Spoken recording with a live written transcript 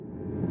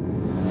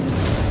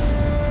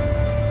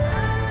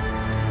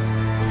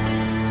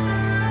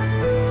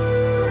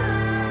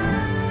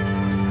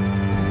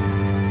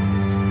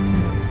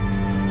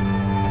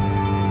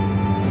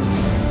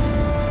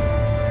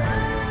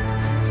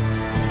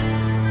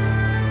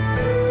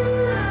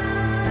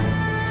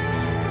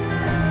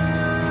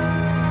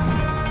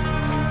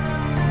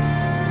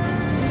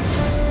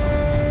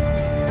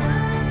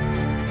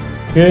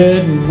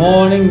Good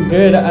morning,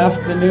 good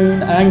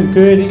afternoon, and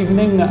good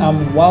evening,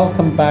 and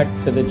welcome back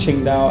to the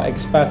Qingdao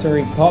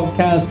Expatery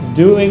podcast,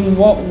 doing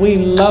what we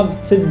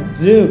love to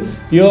do.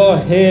 You're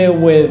here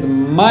with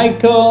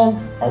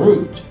Michael,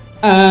 Harut,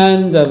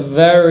 and a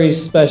very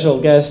special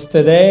guest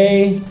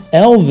today,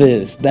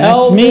 Elvis. That's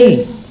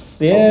Elvis.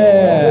 me.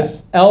 Yeah,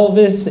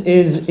 Elvis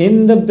is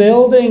in the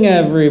building,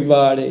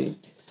 everybody.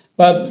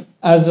 But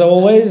as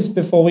always,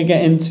 before we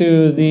get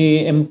into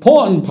the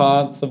important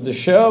parts of the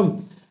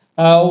show,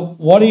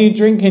 what are you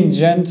drinking,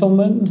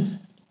 gentlemen?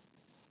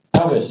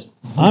 Elvis.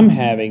 I'm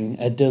having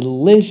a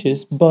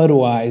delicious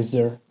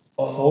Budweiser.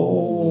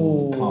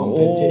 Oh,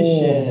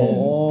 competition.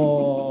 Oh.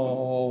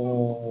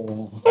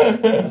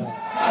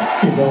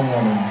 You don't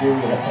want to do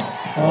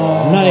that.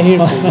 I'm not here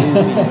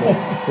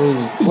for you.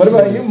 Please. What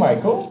about you,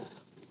 Michael?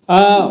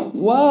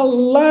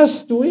 Well,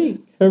 last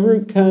week,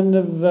 Harut kind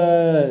of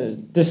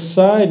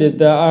decided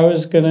that I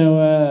was going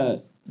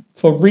to,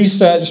 for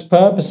research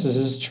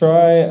purposes,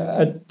 try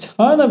a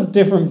ton of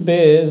different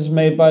beers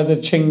made by the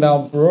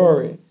Qingdao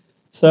Brewery.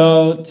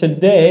 So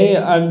today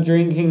I'm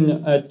drinking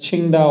a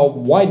Qingdao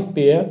white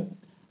beer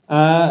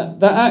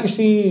that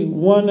actually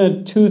won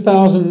a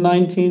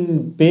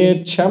 2019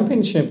 Beer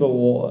Championship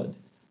Award.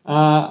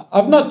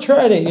 I've not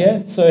tried it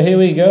yet, so here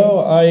we go.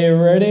 Are you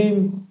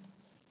ready?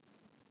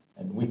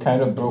 And we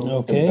kind of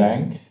broke the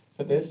bank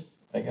for this,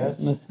 I guess.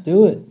 Let's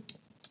do it.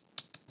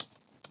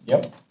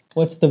 Yep.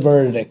 What's the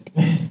verdict?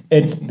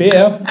 It's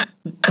beer.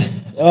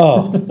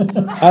 Oh,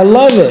 I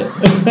love it.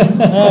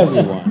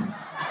 Everyone.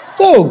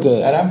 So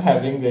good. And I'm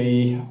having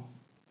the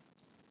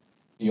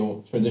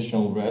old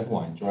traditional red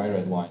wine, dry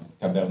red wine,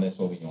 Cabernet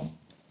Sauvignon.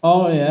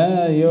 Oh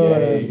yeah,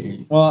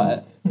 Yay.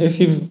 well. If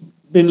you've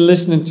been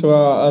listening to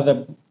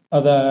our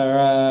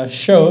other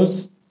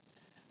shows,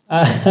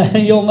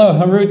 you'll know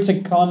Harut's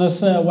a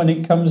connoisseur when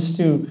it comes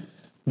to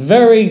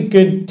very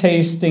good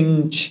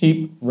tasting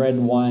cheap red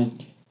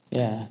wine.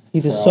 Yeah,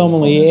 he's a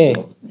sommelier.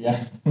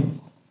 Yeah.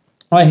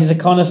 Well, he's a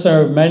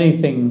connoisseur of many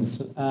things,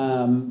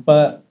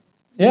 but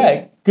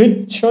yeah,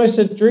 good choice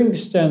of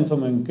drinks,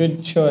 gentlemen.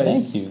 Good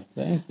choice.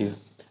 Thank you.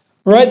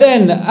 Right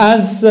then,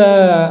 as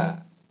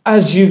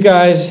you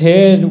guys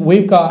heard,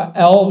 we've got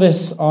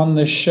Elvis on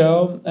the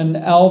show, and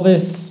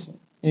Elvis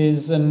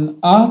is an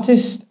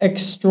artist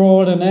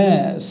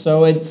extraordinaire.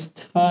 So it's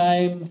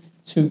time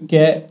to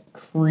get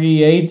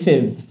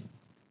creative.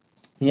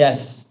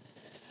 Yes.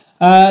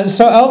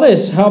 So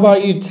Elvis, how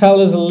about you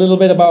tell us a little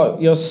bit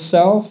about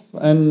yourself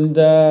and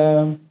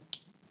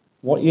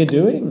what you're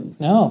doing?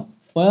 Oh,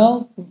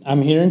 well,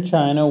 I'm here in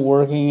China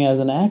working as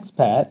an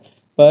expat,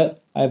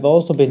 but I've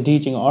also been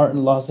teaching art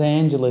in Los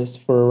Angeles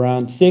for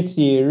around 6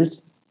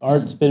 years.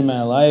 Art's been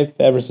my life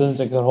ever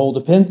since I could hold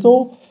a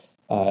pencil.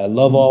 I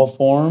love all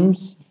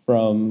forms,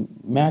 from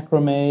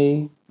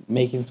macrame,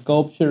 making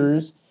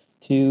sculptures,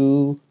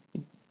 to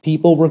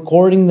people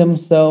recording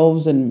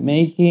themselves and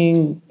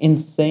making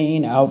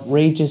insane,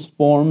 outrageous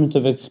forms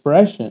of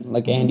expression,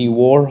 like Andy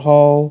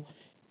Warhol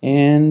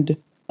and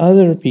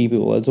other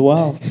people as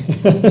well.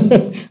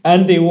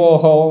 Andy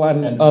Warhol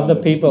and other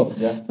people.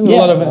 Yeah. There's a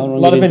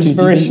lot of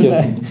inspiration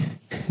there.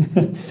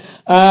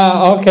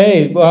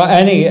 Okay, well,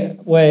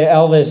 anyway,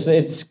 Elvis,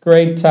 it's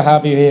great to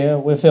have you here.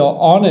 We feel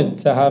honored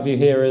to have you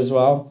here as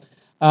well.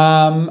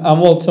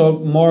 And we'll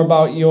talk more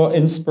about your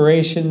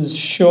inspirations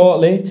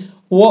shortly.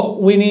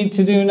 What we need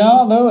to do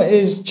now, though,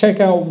 is check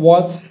out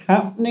what's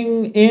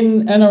happening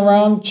in and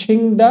around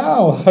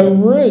Qingdao.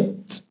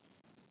 Harut.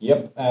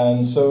 Yep.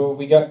 And so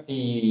we got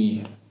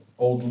the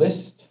old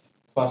list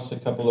plus a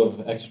couple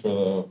of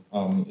extra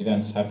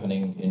events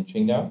happening in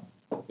Qingdao.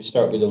 We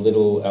start with a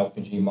little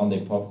LPG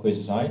Monday pop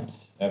quiz night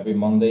every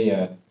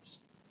Monday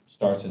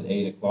starts at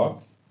 8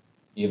 o'clock.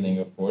 Evening,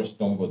 of course.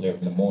 Don't go there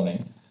in the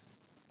morning.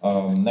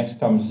 Next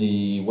comes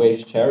the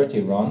Waves Charity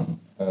Run,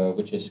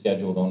 which is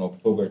scheduled on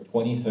October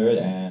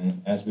 23rd,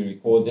 and as we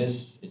record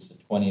this, it's the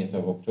 20th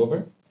of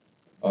October.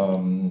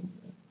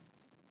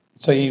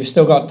 So you've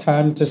still got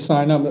time to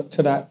sign up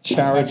to that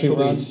charity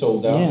Actually, run? it's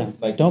sold out. Yeah,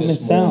 like don't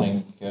this miss out.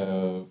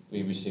 morning,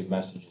 we received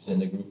messages in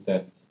the group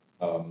that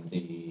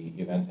the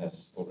event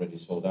has already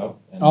sold out.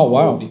 And Oh,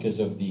 wow. because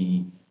of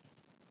the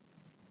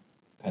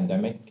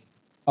pandemic,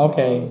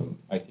 Okay.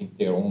 I think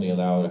they're only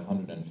allowed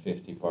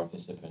 150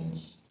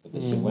 participants for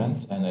this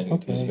event, and I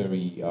think it was Okay.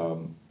 very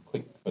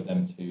quick for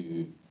them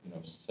to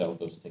sell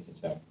those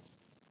tickets out.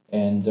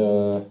 And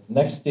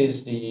next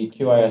is the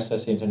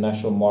QISS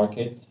International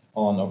Market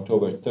on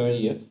October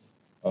 30th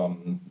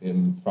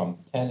from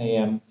 10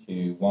 a.m.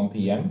 to 1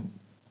 p.m.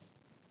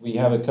 We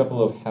have a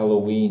couple of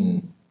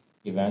Halloween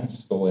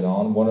events going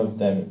on. One of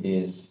them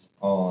is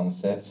on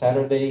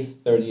Saturday,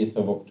 30th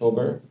of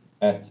October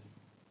at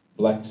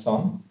Black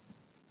Sun.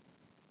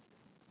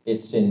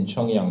 It's in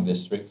Chongyang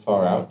District,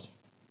 far out.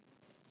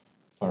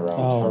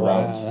 Oh,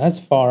 wow. That's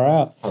far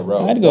out. Far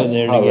out. I'd go That's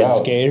there to far get out.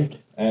 scared.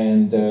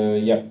 And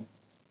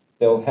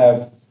they'll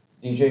have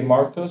DJ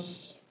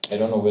Marcus. I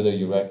don't know whether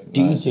you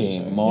recognize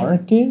DJ this,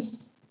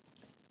 Marcus?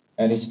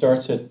 And it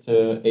starts at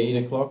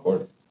 8 o'clock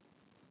or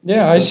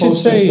Yeah, I The should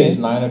poster say. says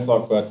 9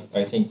 o'clock, but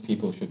I think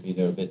people should be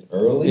there a bit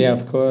early. Yeah,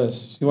 of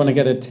course. You want to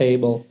get a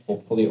table.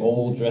 Hopefully,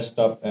 all dressed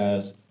up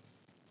as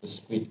the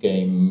Squid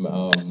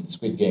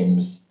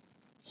Games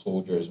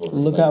soldiers. Or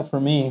Look like, out for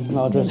me.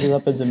 I'll dress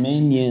up as a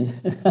minion.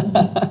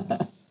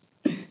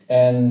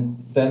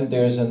 And then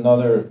there's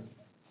another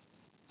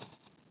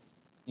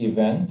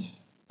event,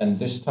 and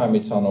this time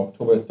it's on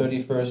October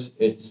 31st.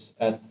 It's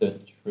at the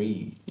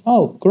Tree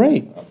Oh,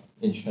 great.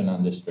 in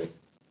Shenan district.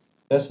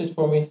 That's it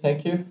for me.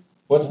 Thank you.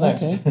 What's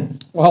next? Okay.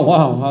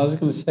 Wow. I was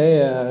going to say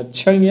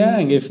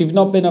Pyongyang. If you've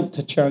not been up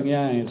to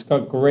Pyongyang, it's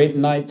got great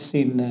night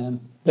scene there.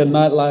 The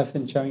nightlife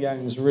in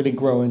Pyongyang is really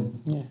growing.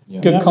 Yeah.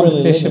 Yeah. Good Not really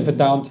competition living. for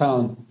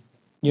downtown.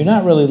 You're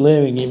not really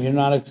living if you're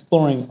not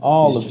exploring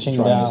all He's of just trying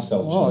to Qingdao.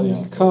 sell Oh, you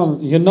Shenyang.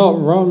 can't. You're not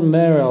wrong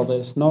there,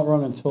 Elvis. Not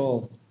wrong at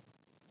all.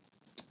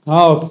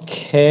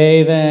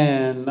 Okay,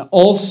 then.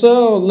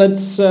 Also,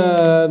 let's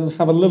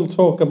have a little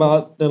talk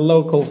about the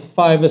local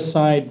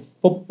five-a-side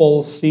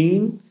football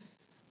scene.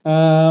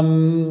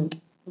 The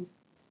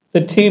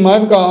team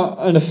I've got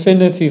an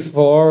affinity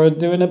for are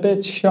doing a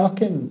bit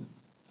shocking.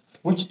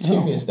 Which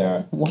team is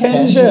that?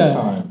 Kenja.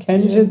 time.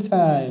 Kenja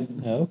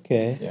time.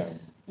 Okay. Yeah.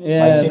 Yeah,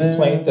 My team they're-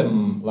 played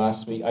them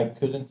last week. I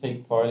couldn't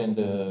take part in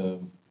the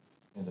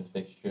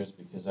fixtures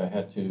because I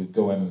had to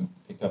go and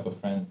pick up a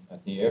friend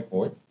at the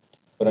airport.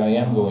 But I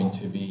am going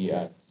to be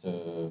at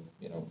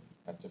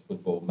at the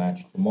football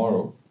match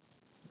tomorrow.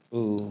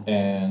 Ooh.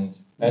 And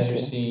as you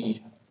Okay.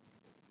 see,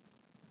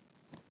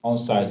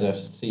 Onsides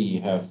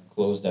FC have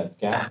closed that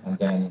gap, and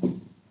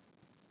then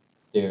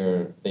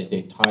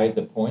they tied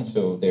the points,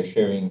 so they're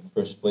sharing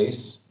first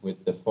place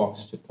with the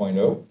Fox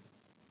 2.0.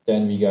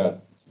 Then we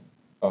got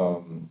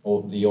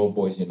the Old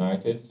Boys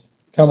United.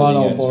 Come on,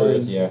 sitting Old at third,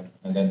 Boys. yeah,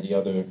 and then the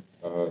other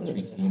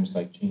three teams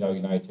like Qingdao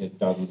United,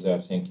 Daduz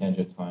FC, and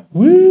Kenja Time.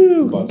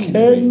 Woo! But-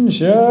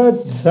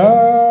 Kenja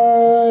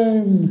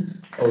time!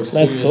 Oh, Let's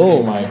seriously,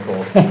 go.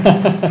 Michael.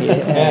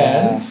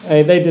 Yeah.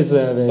 Hey, they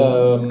deserve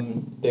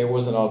it. There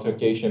was an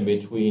altercation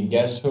between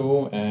guess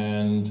who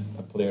and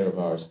a player of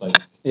ours. Like,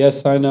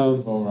 Yes, I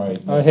know. all right,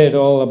 I heard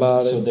all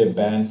about so it. they're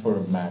banned for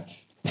a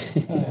match.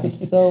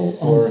 So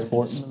For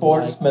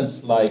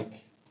unsportsmanlike.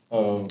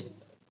 sportsmanlike,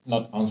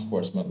 not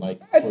unsportsmanlike.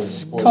 for It's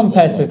sportsmanlike.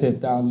 competitive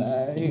down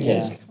there. You Yeah.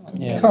 just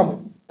Yeah.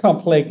 can't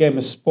play a game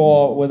of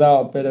sport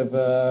without a bit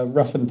of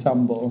rough and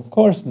tumble. Of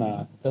course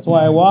not. That's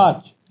why I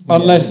watch.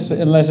 Unless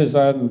it's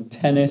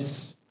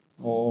tennis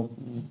or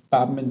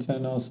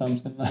badminton or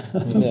something.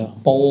 Yeah.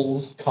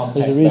 Bowls. Contact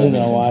There's a reason I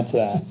badminton. watch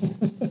that.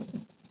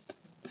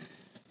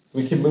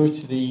 We can move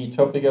to the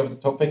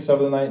topics of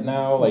the night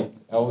now. Like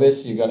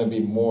Elvis, you're gonna be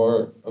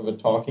more of a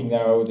talking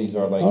now. These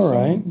are like All some-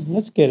 right,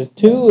 let's get it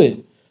to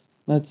it.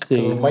 Let's So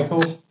see.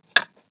 Michael,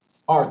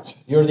 art.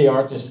 You're the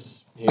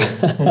artist here.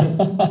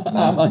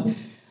 Man.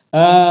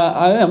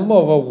 I am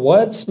more of a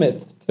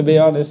wordsmith, to be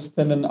honest,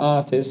 than an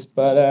artist.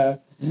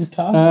 But You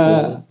talk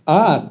good.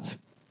 art.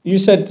 You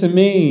said to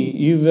me,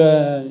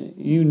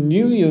 you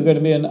knew you were going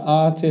to be an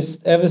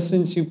artist ever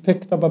since you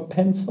picked up a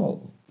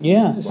pencil.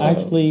 Yeah, Wow.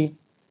 actually,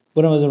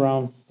 when I was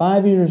around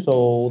 5 years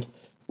old,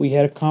 we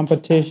had a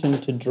competition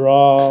to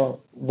draw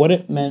what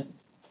it meant,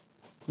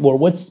 or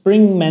what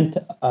spring meant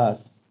to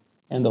us.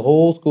 And the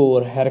whole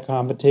school had a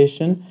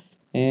competition,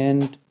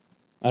 and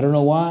I don't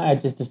know why, I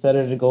just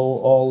decided to go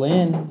all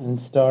in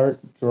and start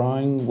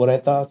drawing what I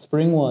thought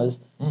spring was.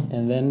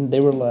 And then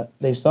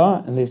they saw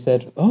it and they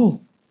said, "Oh,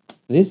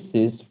 this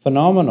is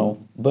phenomenal."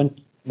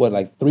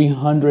 Like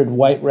 300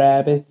 white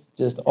rabbits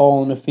just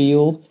all in a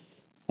field.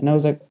 And I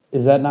was like,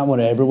 is that not what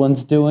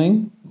everyone's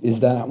doing?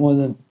 Is that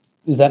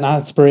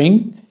not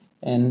spring?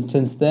 And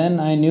since then,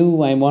 I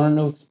knew I wanted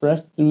to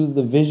express through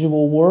the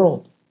visual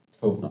world.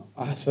 Cool.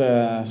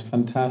 That's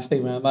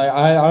fantastic, man. Like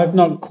I've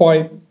not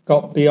quite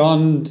got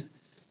beyond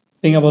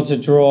being able to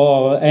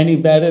draw any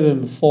better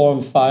than 4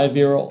 and 5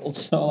 year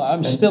olds. So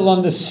I'm still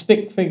on the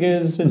stick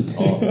figures and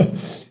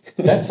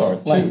That's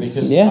art too, Like-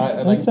 because Yeah,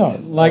 I that's art.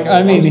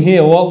 I mean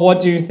here, what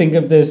do you think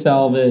of this,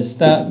 Elvis?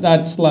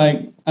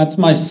 That's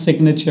my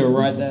signature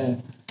right there.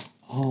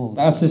 Oh,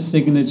 That's a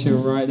signature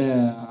right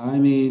there. I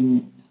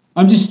mean,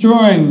 I'm just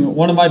drawing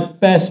one of my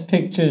best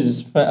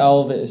pictures for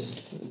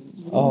Elvis.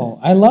 oh,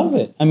 I love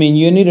it. I mean,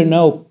 you need to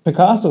know,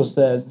 Picasso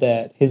said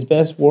that his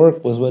best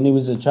work was when he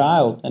was a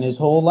child, and his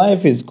whole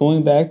life is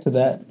going back to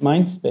that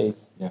mind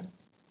space.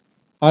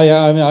 I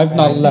mean, I've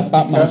not And I left think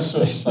that much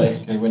Picasso's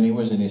space. like when he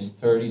was in his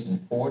 30s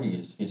and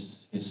 40s,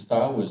 his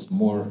style was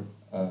more.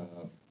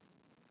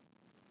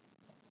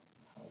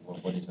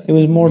 What is that? It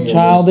was more Realistic.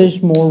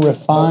 childish, more No,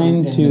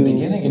 refined in to the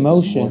beginning,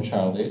 emotion. it was more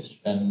childish,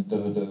 and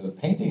the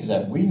paintings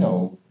that we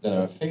know that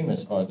are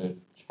famous are the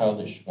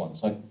childish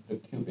ones, like the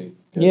cubic.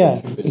 Yeah,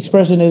 cubism.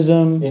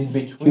 expressionism. In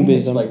between,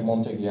 it's Cubism. like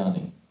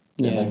Montegliani.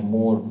 They're Yeah. like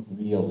more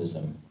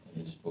realism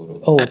in his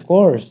photos. Oh, of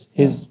course.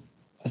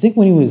 I think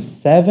when he was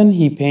 7,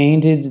 he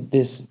painted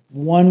this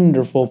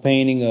wonderful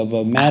painting of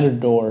a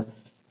matador,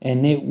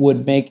 and it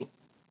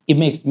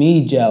makes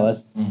me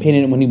jealous.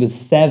 Painted it when he was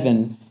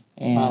 7,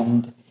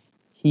 and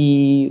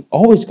he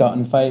always got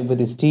in fight with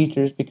his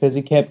teachers because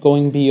he kept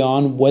going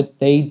beyond what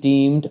they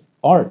deemed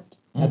art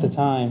at the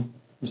time.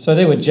 So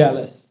they were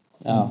jealous.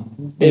 Oh,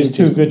 It was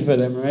too good for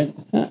them, right?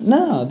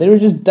 No, they were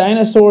just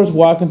dinosaurs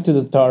walking to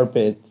the tar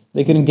pits.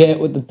 They couldn't get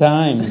with the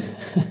times.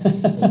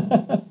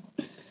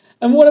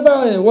 And what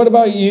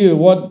about you?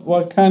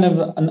 What kind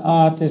of an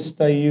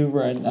artist are you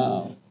right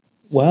now?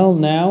 Well,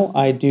 now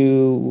I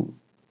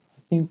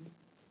think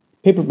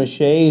paper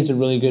mache is a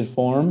really good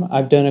form.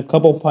 I've done a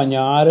couple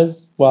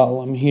panadas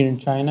while I'm here in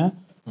China,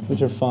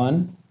 which are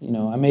fun.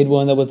 I made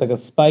one that was like a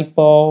spike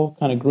ball,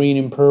 kind of green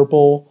and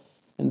purple.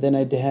 And then I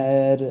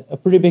had a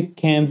pretty big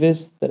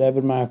canvas that I have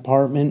in my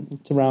apartment.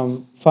 It's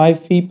around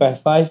 5 feet by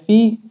 5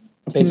 feet.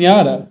 A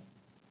pinata?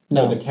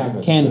 No, the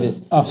canvas.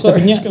 Canvas. Oh,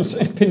 sorry, I was going to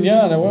say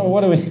pinata.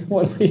 What are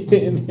we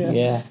hitting here?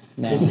 Yeah.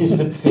 No. Is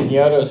the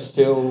pinata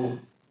still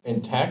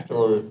intact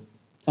or?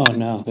 Oh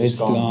no, it's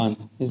gone.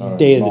 It's All right,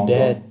 Day of the long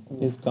Dead. gone.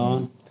 It's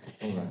gone.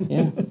 All right.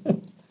 Yeah.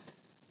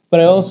 But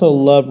I also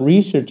love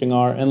researching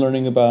art and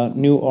learning about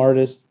new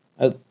artists.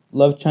 I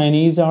love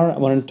Chinese art. I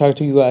want to talk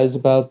to you guys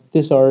about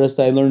this artist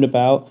I learned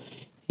about.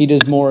 He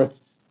does more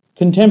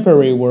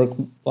contemporary work,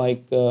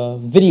 like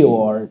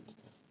video art.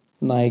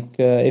 Like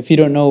if you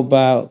don't know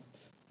about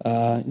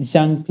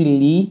Zhang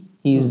Pili,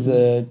 he's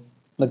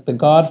like the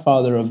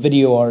godfather of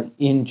video art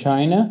in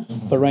China.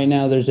 But right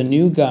now there's a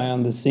new guy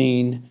on the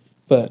scene.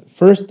 But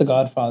first, the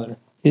godfather.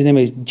 His name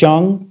is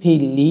Zhang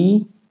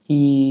Pili.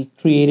 He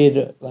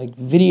created like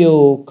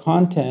video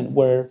content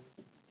where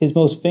his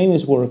most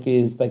famous work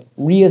is like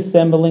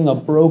reassembling a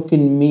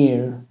broken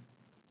mirror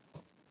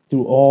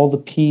through all the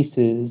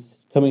pieces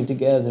coming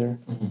together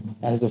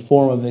as a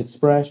form of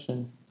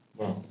expression.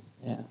 Wow.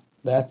 Yeah,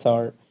 that's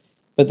art.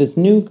 But this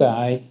new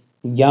guy,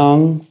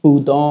 Yang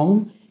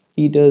Fudong,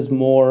 he does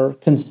more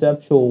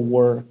conceptual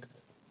work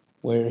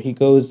where he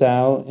goes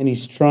out and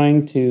he's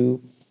trying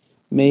to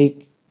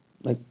make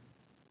like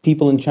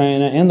people in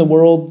China and the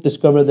world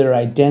discover their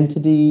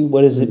identity.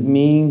 What does it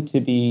mean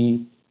to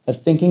be a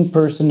thinking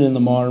person in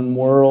the modern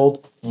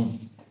world?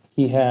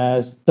 He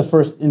has The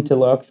First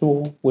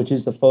Intellectual, which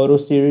is a photo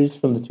series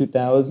from the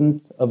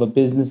 2000s of a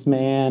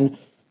businessman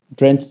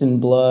drenched in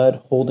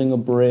blood holding a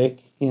brick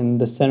in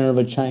the center of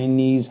a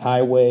Chinese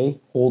highway,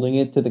 holding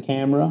it to the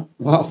camera.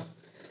 Wow.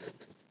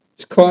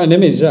 It's quite an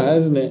image, that,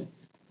 isn't it?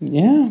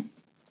 Yeah,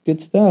 good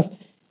stuff.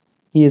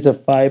 He has a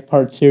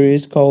 5-part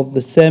series called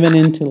The 7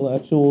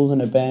 Intellectuals in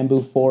a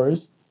Bamboo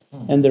Forest.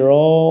 And they're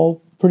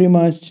all pretty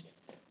much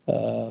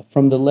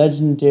from the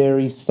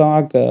legendary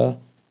saga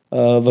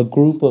of a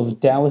group of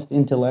Taoist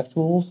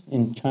intellectuals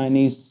in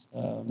Chinese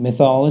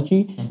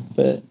mythology.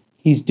 But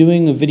he's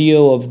doing a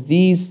video of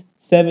these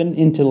 7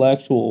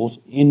 intellectuals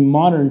in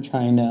modern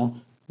China,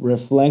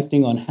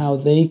 reflecting on how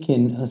they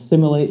can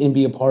assimilate and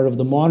be a part of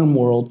the modern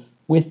world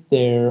with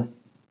their,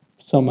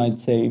 some might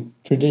say,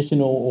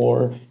 traditional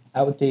or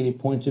outdated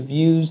points of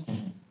views,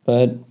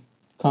 but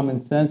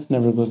common sense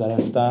never goes out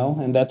of style,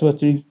 and that's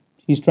what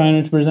he's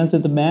trying to present to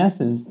the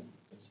masses.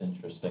 That's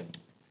interesting.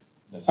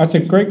 That's a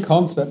great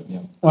concept.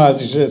 Yeah. Well,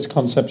 as you said, it's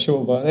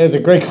conceptual, but it's a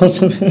great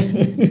concept.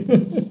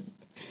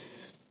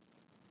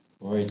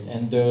 Right,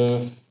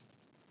 and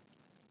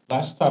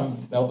last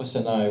time Elvis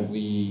and I,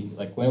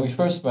 when we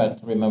first met,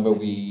 remember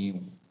we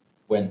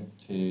went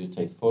to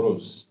take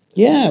photos.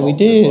 Yeah, we Sculpture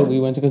did. park. We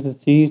went to go to the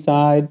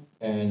seaside.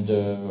 And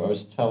I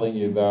was telling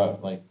you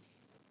about like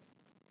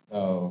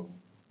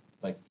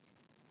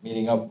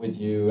meeting up with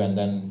you and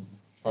then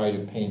try to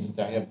paint.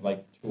 I have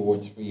like 2 or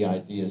 3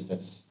 ideas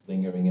that's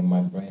lingering in my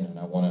brain, and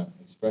I want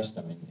to express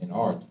them in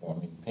art form,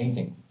 in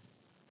painting.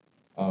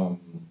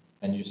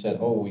 And you said,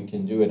 "Oh, we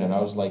can do it," and I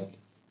was like,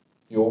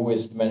 you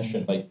always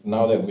mention like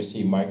now that we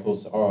see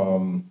Michael's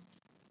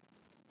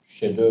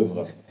chef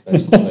d'oeuvre,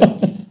 let's call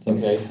it.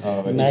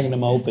 Okay,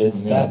 Magnum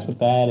opus, that's what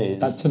that is.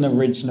 That's an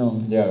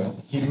original. Yeah,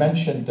 he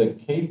mentioned the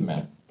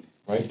caveman,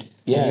 right?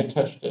 Yes.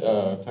 Can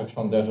you touch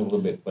on that a little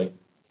bit, like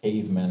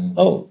caveman?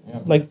 Oh, yeah.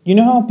 like, you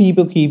know how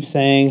people keep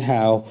saying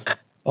how,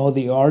 oh,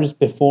 the artists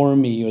before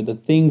me or the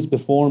things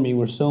before me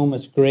were so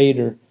much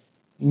greater.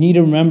 You need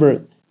to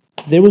remember,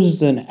 there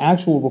was an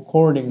actual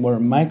recording where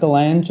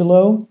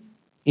Michelangelo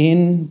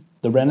in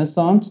the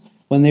Renaissance,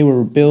 when they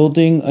were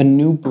building a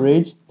new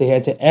bridge, they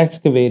had to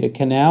excavate a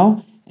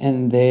canal,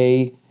 and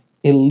they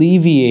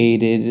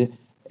alleviated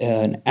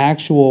an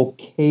actual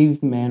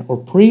caveman or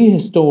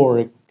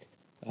prehistoric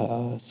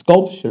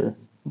sculpture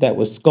that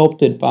was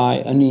sculpted by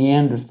a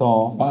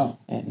Neanderthal. Wow.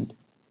 And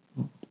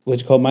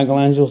which called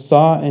Michelangelo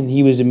saw, and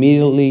he was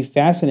immediately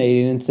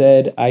fascinated and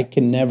said, I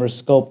can never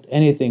sculpt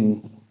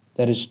anything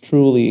that is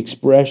truly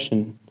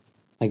expression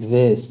like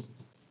this.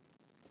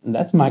 And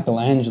that's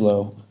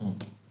Michelangelo.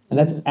 And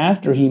that's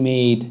after he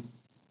made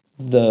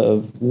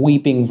the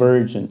Weeping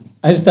Virgin.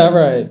 Is that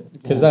right?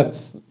 Because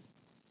that's...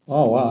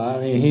 Oh, wow.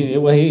 I mean,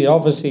 he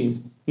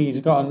obviously...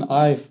 He's got an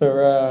eye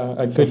for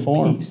a good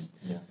form. piece.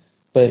 Yeah.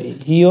 But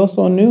he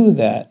also knew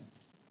that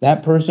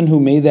that person who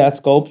made that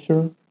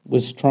sculpture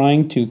was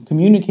trying to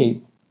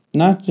communicate,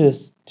 not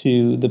just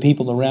to the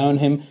people around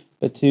him,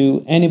 but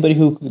to anybody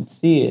who could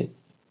see it.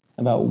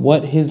 about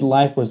what his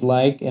life was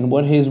like and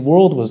what his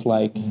world was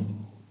like.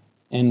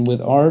 And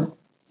with art,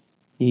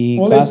 he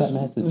got that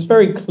message. It's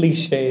very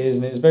cliche,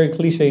 isn't it? It's very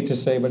cliche to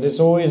say, but it's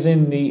always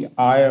in the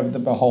eye of the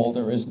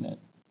beholder, isn't it?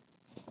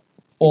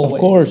 Always. Of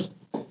course.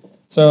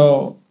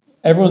 So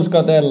everyone's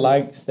got their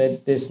likes, their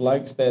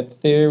dislikes, their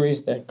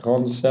theories, their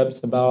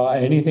concepts about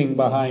anything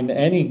behind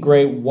any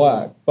great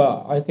work.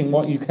 But I think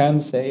what you can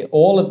say,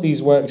 all of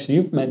these works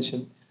you've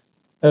mentioned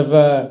have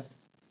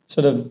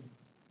sort of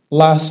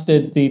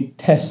lasted the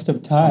test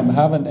of time,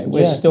 haven't they?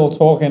 We're still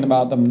talking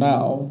about them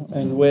now,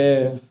 and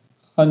we're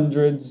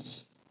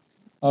hundreds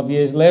of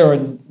years later,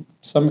 in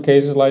some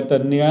cases like the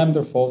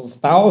Neanderthals,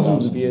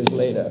 thousands of years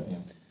later.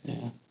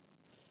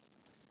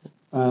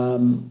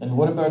 And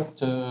what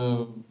about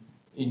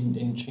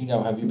in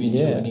Qingdao? Have you been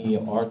to any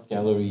art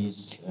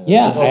galleries? I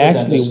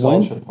actually the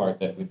went. sculpture park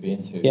that we've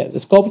been to. Yeah, the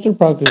sculpture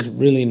park is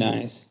really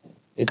nice.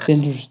 It's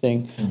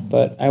interesting,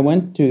 but I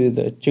went to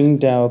the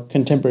Qingdao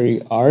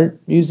Contemporary Art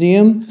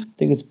Museum. I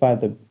think it's by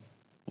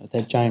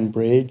that giant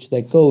bridge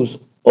that goes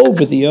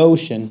over the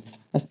ocean.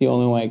 That's the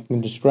only way I can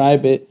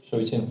describe it. So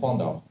it's in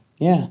Qingdao.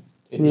 Yeah,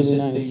 really is it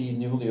nice. the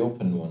newly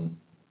opened one?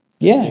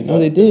 Yeah, no,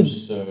 they did.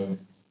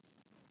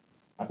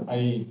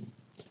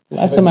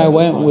 Last time I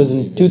went was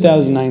in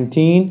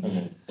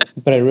 2019,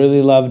 but I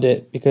really loved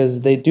it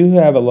because they do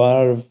have a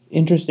lot of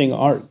interesting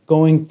art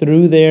going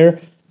through there,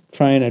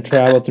 trying to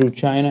travel through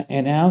China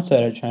and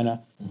outside of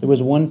China. There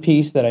was one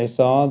piece that I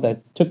saw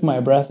that took my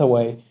breath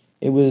away.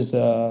 It was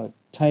a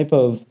type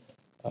of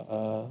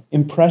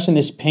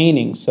impressionist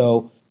painting.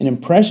 So in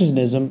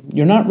Impressionism,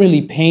 you're not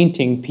really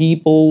painting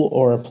people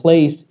or a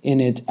place in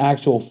its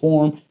actual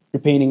form.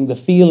 You're painting the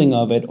feeling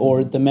of it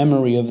or the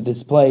memory of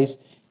this place.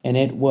 And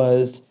it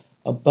was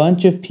a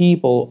bunch of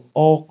people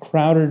all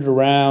crowded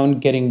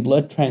around getting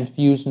blood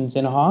transfusions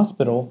in a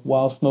hospital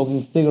while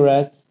smoking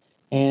cigarettes.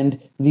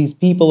 And these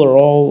people are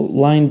all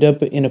lined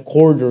up in a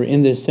corridor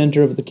in the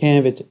center of the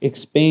canvas,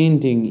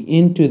 expanding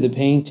into the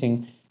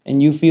painting.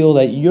 And you feel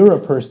that you're a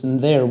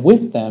person there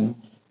with them,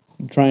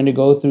 trying to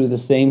go through the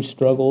same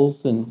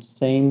struggles and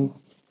same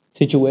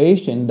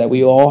situation, that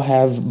we all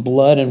have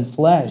blood and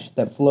flesh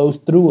that flows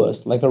through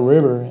us like a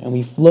river, and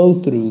we flow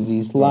through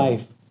these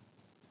life.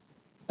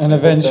 And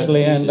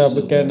eventually end up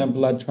getting a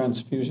blood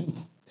transfusion.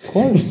 Of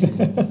course.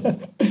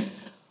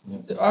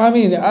 I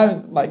mean,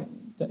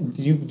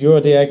 you're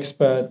the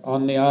expert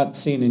on the art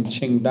scene in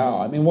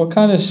Qingdao. I mean, what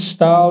kind of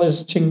style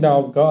has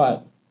Qingdao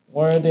got?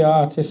 Where are the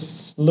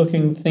artists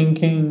looking,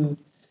 thinking?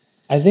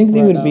 I think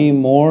they right would now? be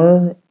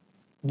more,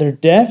 they're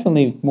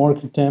definitely more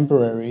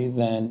contemporary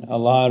than a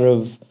lot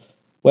of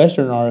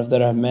Western artists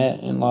that I've met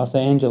in Los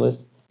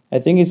Angeles. I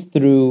think it's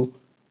through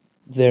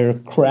their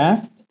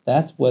craft.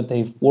 That's what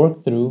they've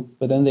worked through,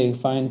 but then they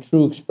find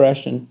true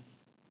expression.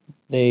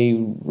 They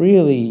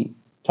really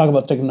talk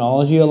about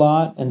technology a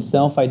lot and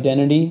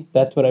self-identity.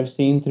 That's what I've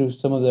seen through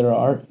some of their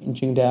art in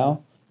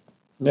Qingdao.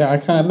 Yeah,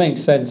 it kind of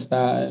makes sense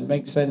that it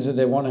makes sense that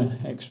they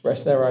want to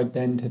express their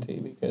identity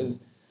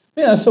because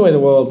that's the way the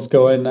world's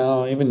going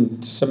now.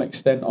 Even to some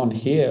extent on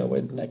here,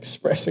 we're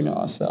expressing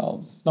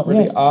ourselves. It's not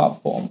really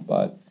art form,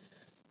 but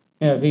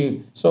if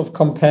you sort of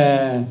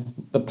compare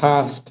the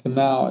past to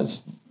now,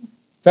 it's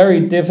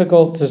very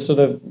difficult to sort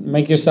of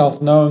make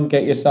yourself known,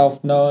 get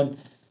yourself known.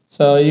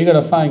 So you got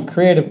to find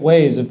creative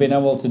ways of being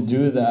able to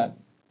do that.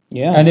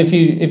 Yeah. And if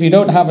you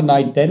don't have an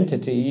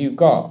identity, you've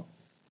got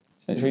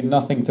essentially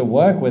nothing to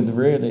work with,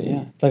 really.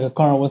 Yeah. It's like a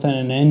car without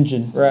an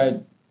engine.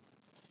 Right.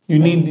 You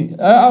need.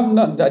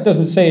 That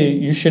doesn't say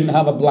you shouldn't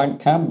have a blank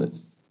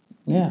canvas.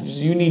 Yeah.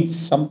 You need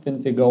something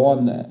to go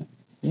on there.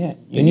 Yeah.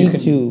 You need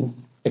to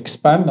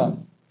expand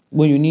on.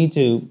 Well, you need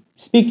to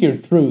speak your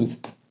truth.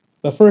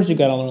 But first, you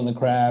got to learn the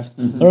craft,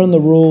 learn the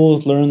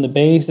rules, learn the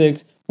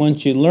basics.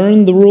 Once you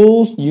learn the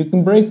rules, you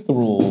can break the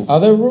rules. Are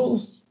there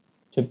rules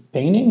to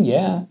painting?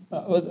 Yeah.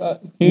 Can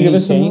you give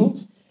us some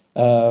rules?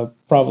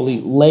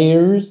 Probably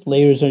layers.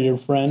 Layers are your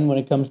friend when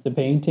it comes to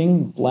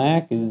painting.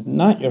 Black is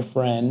not your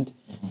friend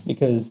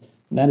because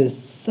that is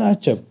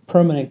such a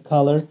permanent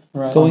color.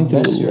 Right. Going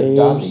through Unless layers. you're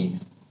Dali.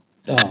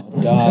 Oh,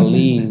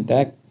 Dali.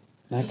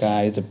 that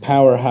guy is a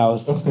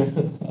powerhouse.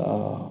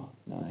 Oh,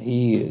 no,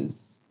 he is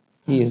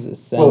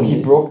ascended. Well,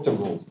 he broke the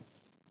rule.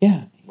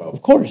 Yeah, Well,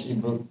 of course.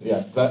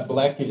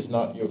 Black is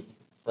not your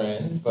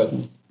friend, but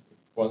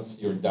once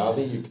you're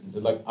Dali, you can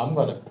do I'm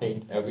gonna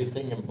paint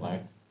everything in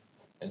black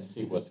and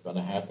see what's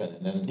gonna happen,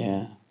 and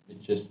then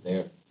it's just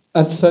there.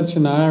 That's such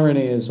an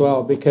irony as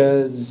well,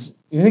 because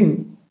you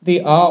think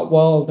the art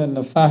world and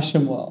the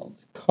fashion world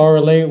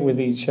correlate with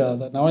each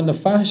other. Now, in the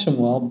fashion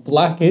world,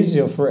 black is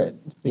your friend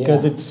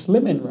because it's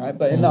slimming, right?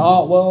 But in the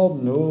art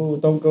world, no,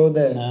 don't go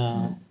there.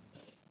 No.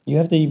 You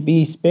have to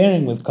be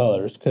sparing with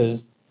colors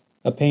because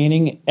a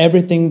painting,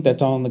 everything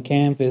that's on the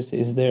canvas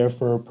is there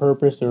for a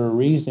purpose or a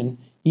reason.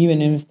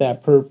 Even if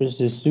that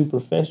purpose is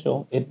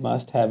superficial, it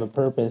must have a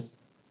purpose.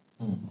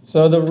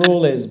 So the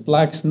rule is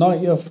black's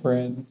not your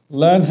friend.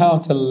 Learn how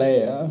to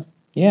layer.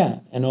 Yeah,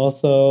 and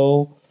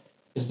also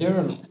Is there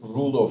a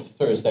rule of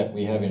thirds that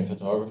we have in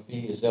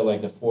photography? Is there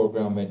like the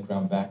foreground,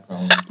 midground,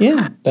 background?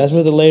 Yeah, that's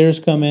where the layers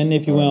come in.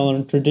 If you Right. want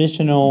a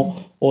traditional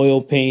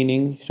oil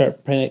painting,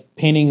 start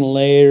painting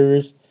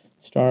layers,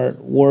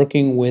 start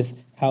working with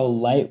how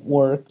light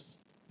works,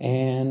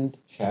 and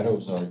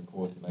Shadows are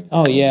important. Like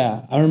oh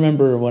yeah, I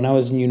remember when I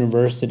was in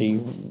university,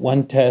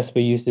 one test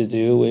we used to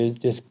do is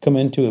just come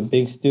into a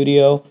big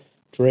studio,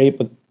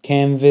 drape a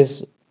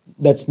canvas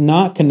that's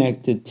not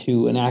connected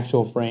to an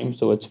actual frame,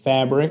 so it's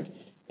fabric,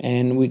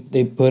 and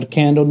they put a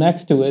candle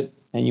next to it,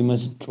 and you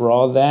must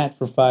draw that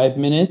for 5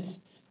 minutes,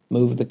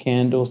 move the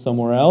candle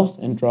somewhere else,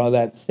 and draw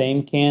that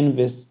same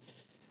canvas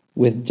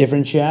with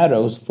different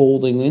shadows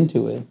folding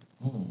into it,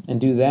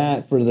 and do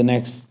that for the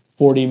next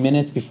 40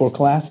 minutes before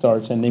class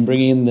starts, and they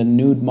bring in the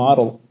nude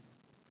model.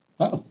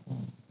 Oh,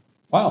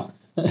 wow.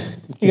 You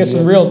get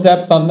some real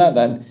depth on that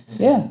then.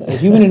 Yeah, the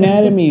human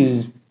anatomy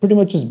is pretty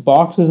much just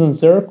boxes and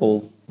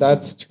circles.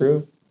 That's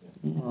true.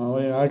 Oh,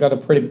 yeah, I got a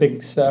pretty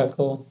big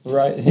circle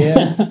right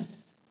here,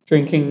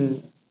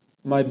 drinking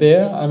my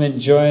beer. I'm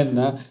enjoying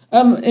that.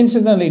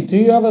 Incidentally, do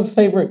you have a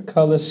favorite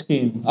color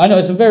scheme? I know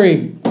it's a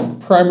very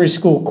primary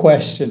school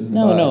question.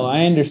 No, but no,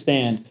 I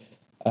understand.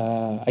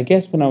 I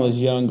guess when I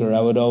was younger, I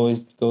would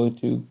always go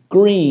to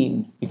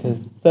green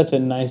because it's such a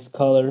nice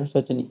color,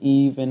 such an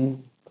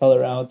even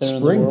color out there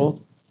in Spring. the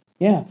world.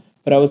 Yeah,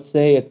 but I would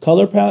say a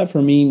color palette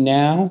for me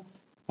now,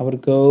 I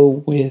would go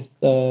with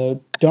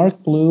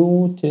dark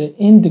blue to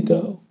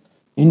indigo.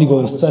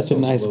 Indigo I is was such so a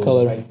nice close.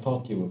 color. I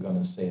thought you were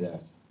gonna say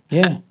that.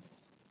 Yeah, I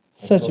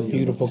such thought a you were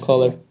beautiful gonna say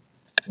color. that.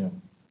 Yeah.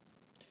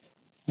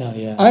 No,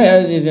 yeah. I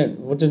didn't.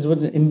 What does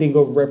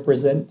indigo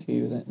represent to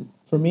you then?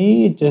 For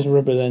me, it just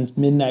represents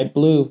midnight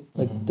blue,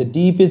 like Mhm. the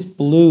deepest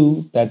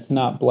blue that's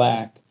not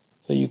black.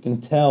 So you can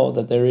tell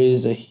that there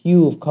is a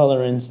hue of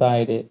color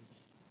inside it.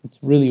 It's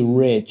really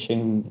rich,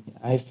 and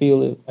I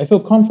feel it. I feel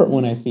comfort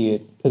when I see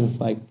it because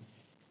it's like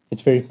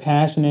it's very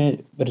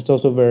passionate, but it's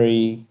also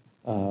very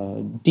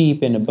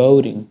deep and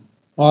abiding.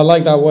 Well, I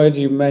like that word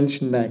you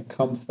mentioned there,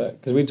 comfort,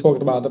 because we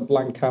talked about the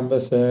blank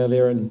canvas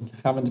earlier and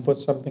having to put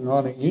something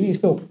on it. You need to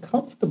feel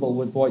comfortable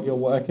with what you're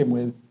working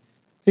with.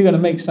 If you're going to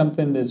make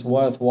something that's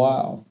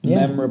worthwhile,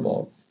 Yeah.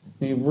 memorable,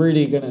 and you're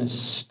really going to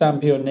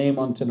stamp your name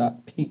onto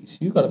that piece,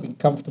 you've got to be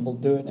comfortable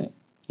doing it.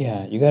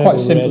 Yeah, you gotta Quite be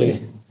simply.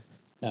 ready.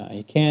 No,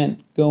 you can't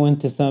go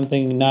into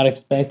something not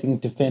expecting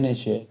to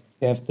finish it.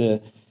 You have to,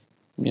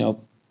 you know,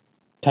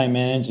 time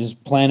manage,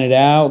 just plan it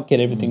out, get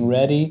everything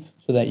ready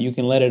so that you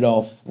can let it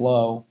all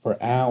flow for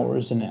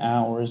hours and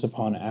hours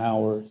upon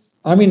hours.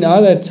 I mean, are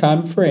there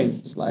time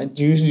frames? Like,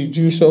 do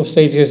you sort of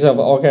say to yourself,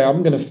 okay,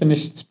 I'm going to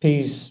finish this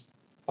piece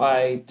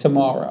by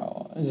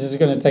tomorrow? Is this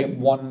going to take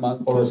 1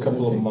 month? Or a Is it gonna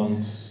couple of take-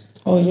 months.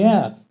 Oh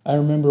yeah, I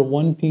remember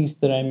one piece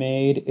that I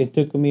made. It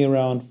took me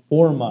around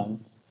 4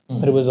 months,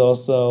 but it was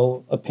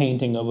also a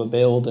painting of a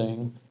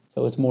building.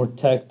 So it's more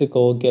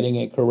technical, getting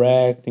it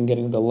correct and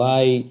getting the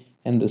light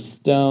and the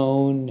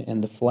stone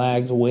and the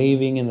flags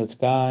waving in the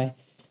sky.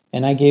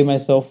 And I gave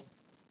myself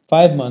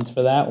 5 months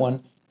for that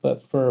one.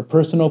 But for a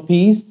personal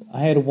piece,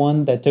 I had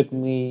one that took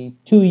me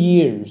 2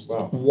 years.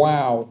 Wow.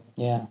 Wow.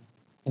 Yeah,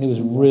 and it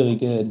was really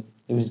good.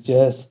 It was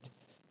just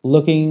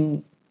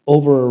looking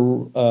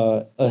over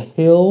a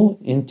hill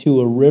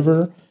into a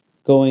river,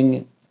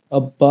 going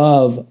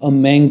above a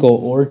mango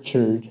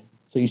orchard.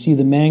 So you see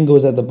the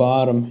mangoes at the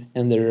bottom,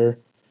 and they're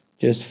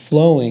just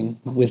flowing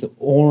with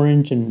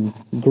orange and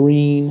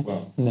green,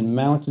 Wow. and then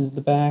mountains at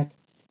the back.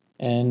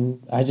 And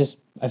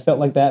I felt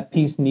like that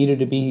piece needed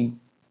to be,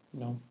 you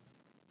know,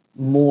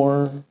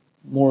 more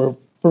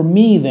for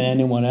me than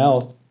anyone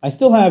else. I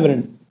still have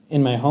it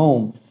in my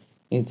home.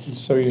 It's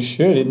So you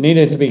should. It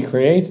needed to be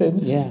created.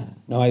 yeah.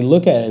 No, I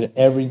look at it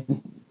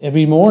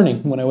every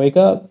morning when I wake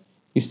up.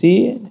 You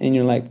see it, and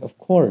you're like, of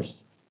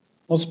course.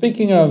 Well,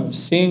 speaking of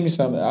seeing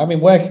something, I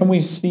mean, where can we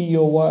see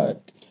your work?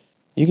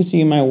 You can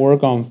see my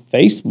work on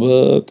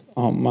Facebook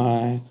on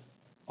my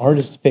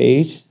artist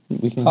page.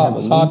 We can have a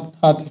link.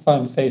 Hard to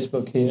find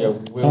Facebook Yeah, here.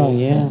 Oh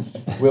yeah,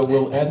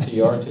 we'll add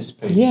the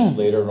artist page Yeah.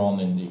 later on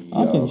in the.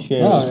 I can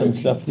share Oh, some yeah.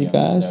 stuff with you Yeah,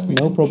 guys. then we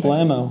No can check it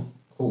problemo. out.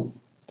 Cool.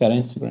 Got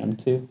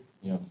Instagram too.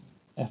 Yeah.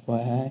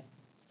 FYI.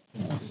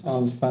 That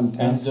sounds And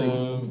fantastic.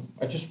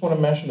 I just want to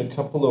mention a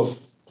couple of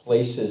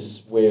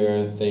places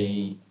where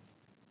they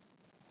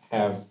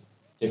have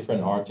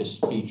different artist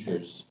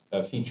features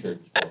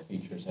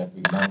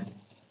every month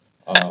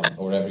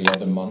or every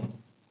other month.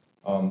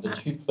 The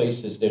two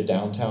places, they're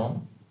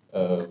downtown.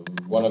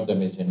 One of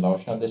them is in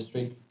Laoshan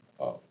district,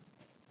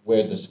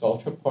 where the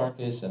sculpture park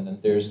is, and then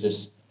there's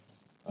this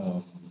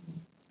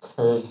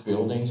curved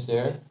buildings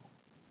there.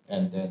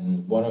 And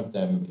then one of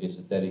them is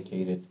a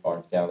dedicated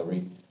art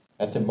gallery.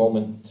 At the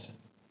moment,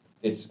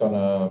 it's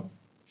gonna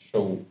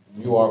show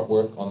new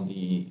artwork on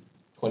the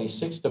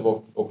 26th of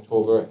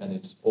October, and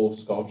it's all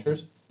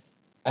sculptures.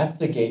 At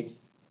the gate,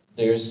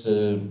 there's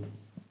a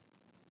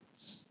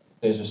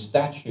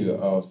statue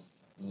of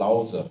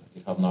Lao Tzu,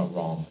 if I'm not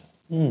wrong,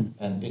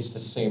 and it's the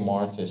same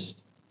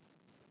artist,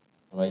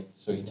 right?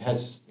 So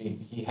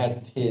he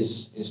had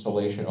his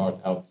installation art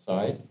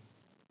outside,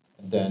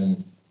 and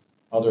then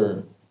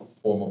other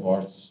form of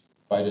arts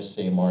by the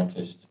same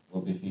artist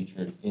will be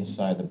featured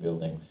inside the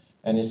building,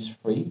 and it's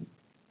free.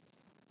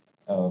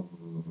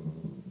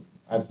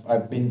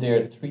 I've been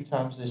there 3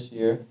 times this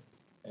year,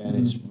 and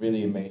it's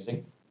really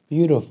amazing.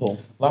 Beautiful.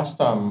 Last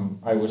time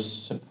I was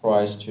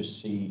surprised to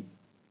see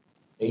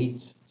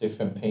 8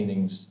 different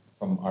paintings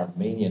from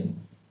Armenian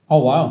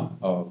Oh wow.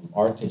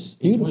 artists.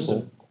 It was Beautiful.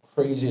 the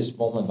craziest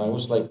moment. I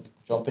was like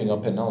jumping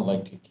up and down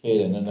like a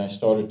kid, and then I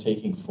started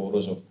taking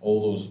photos of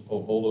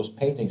all those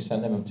paintings,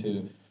 send them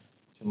to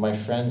my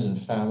friends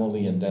and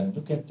family, and then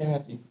look at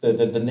that.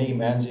 The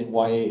name ends in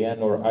YAN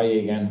or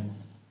IAN,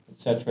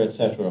 etc.,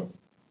 etc.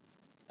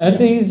 Are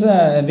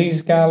Yeah.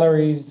 these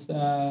galleries?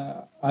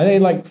 Are they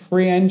like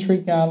free entry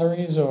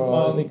galleries,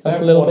 or they cost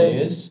That a little one bit?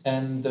 is,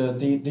 and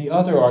the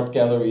other art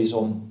galleries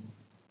on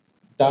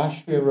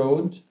Dashwe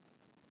Road,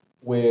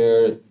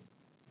 where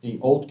the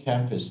old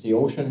campus, the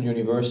Ocean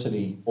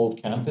University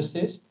old campus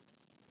is,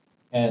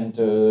 and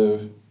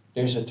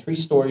there's a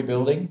 3-story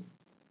building,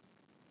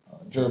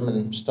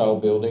 German style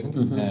building,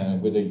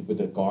 and with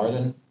a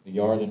garden, the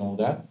yard, and all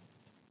that.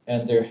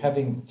 And they're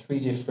having 3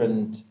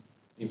 different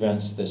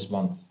events this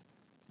month.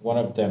 One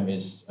of them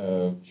is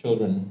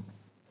children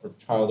or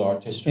child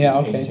artists who Yeah,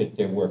 okay. painted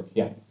their work.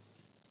 Yeah.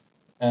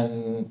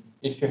 And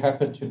if you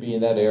happen to be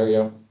in that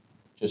area,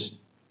 just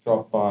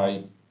drop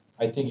by.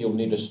 I think you'll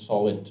need a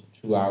solid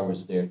 2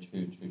 hours there to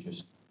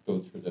just go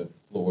through the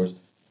floors.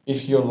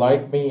 If you're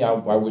like me, I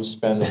would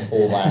spend a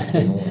whole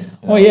afternoon.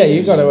 Well, yeah,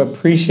 you got to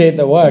appreciate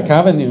the work,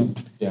 haven't you?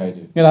 Yeah, I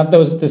do. You have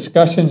those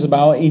discussions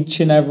about each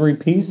and every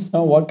piece.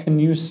 Oh, what can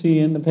you see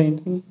in the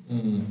painting?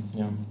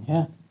 Yeah,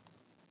 Yeah.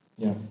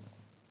 yeah.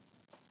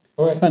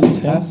 All right.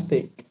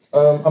 Fantastic.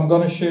 I'm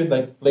gonna share,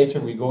 like later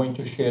we're going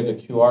to share the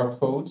QR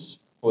codes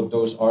for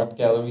those art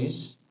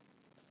galleries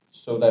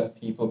so that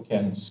people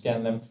can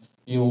scan them.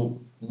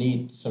 You'll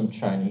need some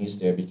Chinese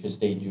there because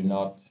they do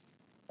not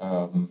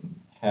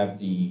have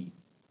the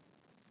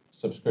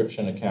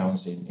subscription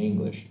accounts in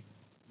English.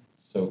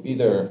 So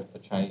either a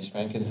Chinese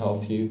friend can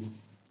help you,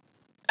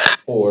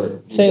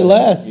 or Say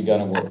less. You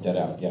gotta work that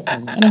out. Yeah. I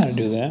know how to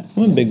do that.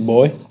 I'm a big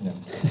boy.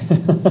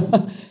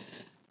 Yeah.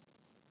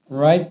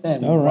 Right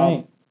then. All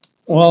right.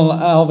 Well,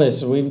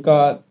 Elvis, we've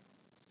got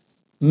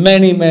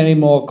many, many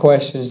more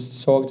questions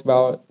to talk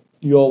about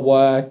your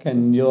work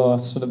and your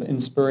sort of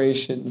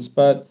inspirations,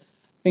 but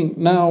I think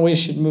now we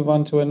should move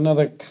on to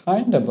another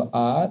kind of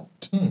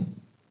art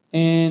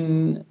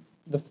in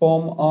the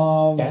form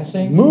of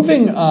Dancing?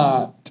 moving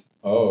art.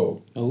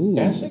 Oh, Ooh.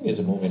 dancing is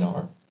a moving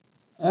art.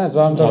 That's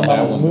what I'm talking Not that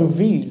about, one, though.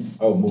 movies.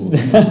 Oh,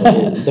 movies.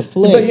 Oh. The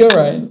flick. But you're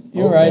right.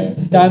 You're Okay.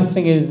 right.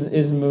 Dancing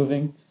is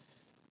moving.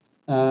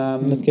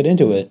 Let's get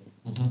into it.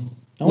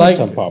 I Like-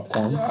 want some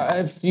popcorn.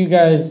 If you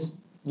guys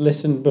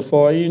listened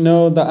before, you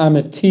know that I'm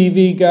a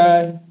TV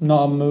guy,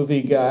 not a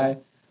movie guy.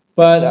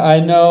 But I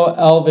know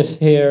Elvis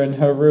here and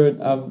Harut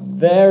are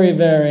very,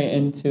 very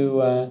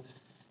into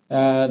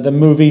the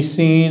movie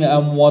scene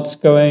and what's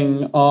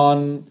going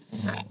on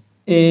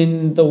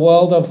in the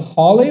world of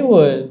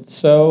Hollywood.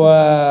 So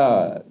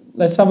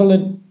let's have a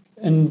look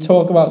and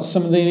talk about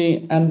some of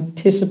the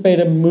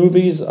anticipated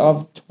movies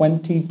of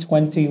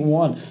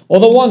 2021, or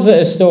the ones that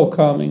are still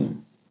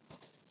coming.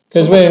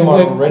 Because Some of them are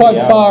we're already quite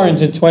out, far though.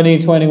 into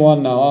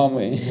 2021 now, aren't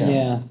we?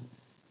 Yeah.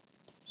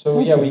 So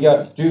yeah, we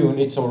got Dune.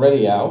 It's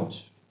already out.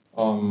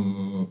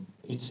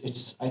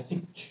 It's I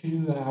think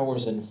 2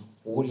 hours and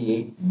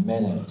 48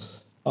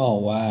 minutes. Oh,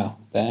 wow.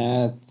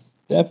 That's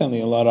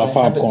definitely a lot of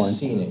I haven't popcorn.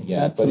 seen it yet,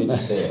 That's but a-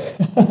 it's there.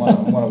 I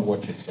wanna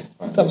watch it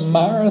sometime. It's a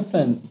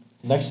marathon.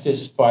 Next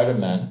is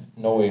Spider-Man: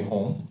 No Way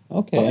Home.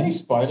 How many Okay.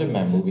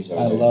 Spider-Man movies are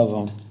I there? love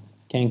them.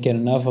 Can't get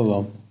enough of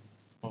them.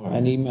 All I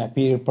right. need my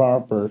Peter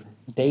Parker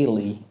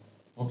daily.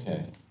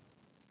 Okay.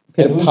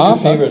 Peter And who's Parker?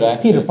 your favorite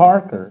actor? Peter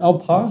Parker. Oh,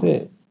 That's Parker.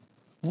 it.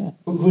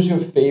 Who's your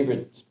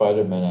favorite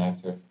Spider-Man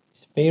actor?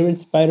 Favorite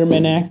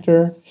Spider-Man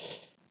actor?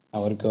 I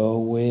would go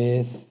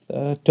with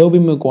Tobey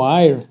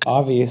Maguire,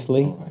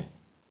 obviously. All right.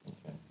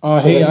 Okay. Oh,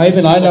 So he, that's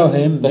even the I know sec-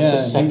 him. That's yeah,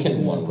 the he's,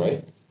 second one,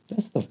 right?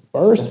 That's the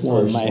first The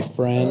one, first my one.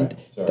 friend.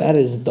 Alright, sorry. That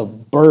is the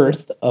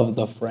birth of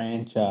the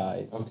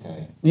franchise.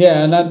 Okay.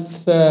 Yeah, and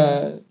that's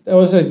there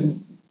was a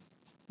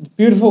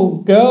beautiful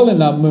girl in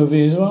that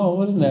movie as well,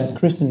 wasn't there?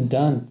 Kristen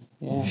Dunst.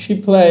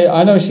 Yeah.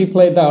 I know she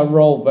played that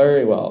role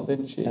very well,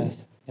 didn't she?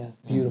 Yes. Yeah.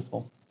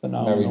 Beautiful.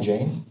 Phenomenal. Mary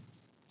Jane.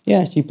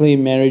 Yeah, she played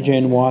Mary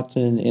Jane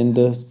Watson in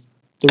the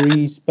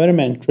 3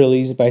 Spider-Man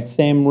trilogies by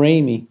Sam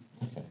Raimi.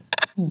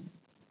 Okay.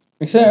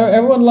 Except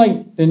everyone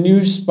liked the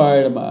new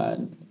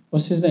Spider-Man.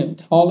 What's his name?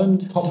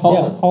 Holland? Tom Yeah,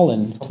 Holland.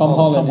 Holland. Tom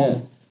Holland, yeah.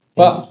 Yes.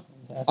 But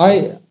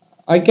Yes.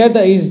 I get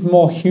that he's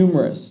more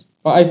humorous,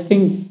 but I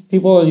think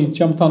people only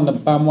jumped on the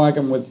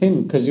bandwagon with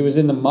him because he was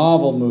in the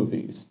Marvel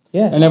movies.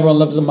 Yeah. And everyone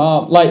loves the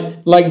Marvel,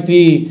 like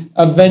the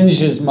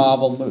Avengers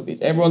Marvel movies.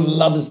 Everyone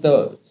loves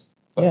those.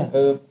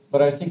 Yeah.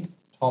 But I think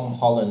Tom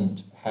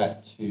Holland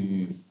had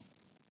to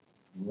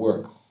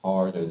work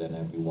harder than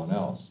everyone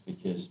else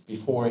because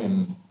before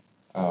him,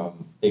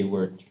 they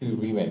were 2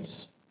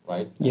 remakes,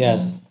 right?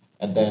 Yes.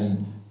 And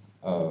then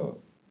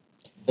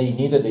they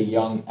needed a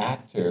young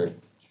actor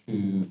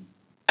to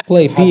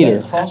Play have Peter.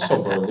 that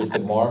crossover with the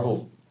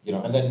Marvel,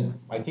 and then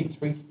I think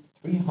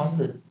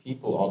 300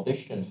 people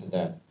auditioned for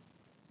that.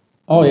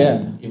 Oh, And yeah.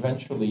 then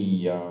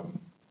eventually,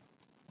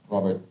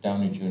 Robert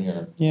Downey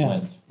Jr. Yeah.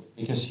 went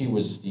because he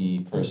was the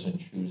person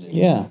choosing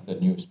Yeah. the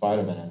new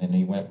Spider-Man, and then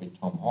he went with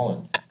Tom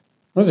Holland.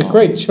 It was a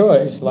great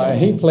choice. Like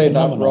he played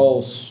that Phenomenal.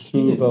 role He did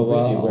super really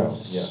well, well, yeah.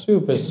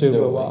 super Even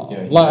though, well.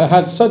 yeah, he- Like it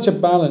had such a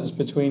balance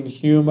between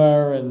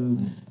humor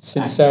and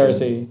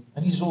sincerity.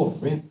 And he's all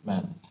ripped,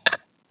 man.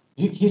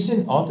 He's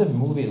in other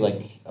movies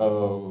like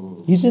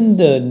He's in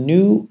the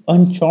new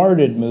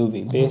Uncharted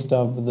movie based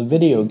off of the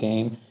video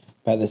game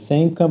by the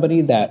same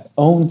company that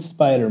owns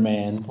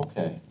Spider-Man.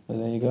 okay. So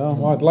there you go.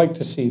 Well, I'd like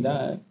to see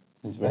that.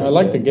 It's I very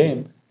like good. the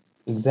game.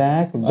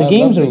 Exactly. I The love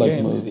games the are like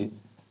game.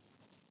 movies.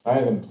 I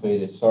haven't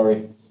played it,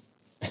 sorry.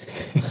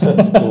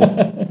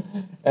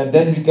 And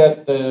then we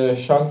got the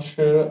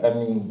Shang-Chi. I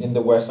mean, in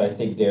the West, I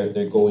think they're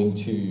going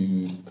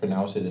to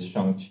pronounce it as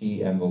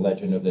Shang-Chi and the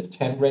Legend of the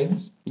Ten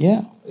Rings.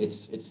 Yeah.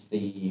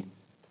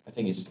 I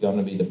think it's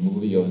gonna be the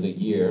movie of the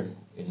year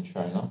in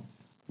China.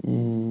 I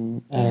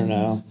don't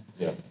know.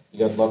 Yeah, you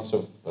got lots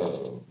of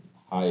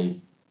high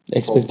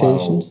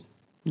Expectations. profile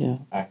Yeah.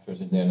 actors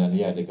in there, and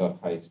yeah, they got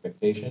high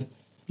expectation.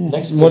 Yeah.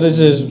 Next, What is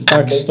his the-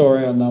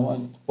 backstory on that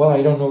one? Well,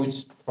 I don't know.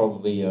 It's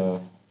probably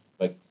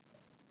like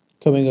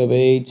Coming of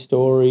age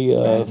story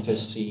of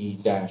fantasy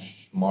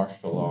dash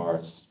martial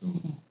arts.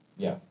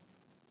 Yeah,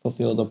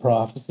 fulfill the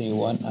prophecy and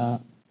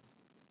whatnot.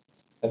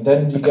 and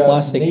then you A got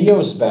classic.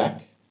 Neo's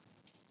back.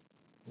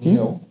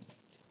 Neo.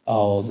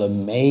 Oh, The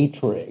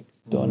Matrix.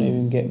 Don't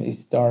even get me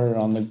started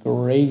on the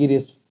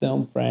greatest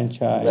film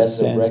franchise since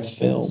film.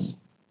 Resurrections.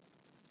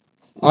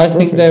 I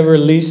think Perfect. they're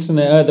releasing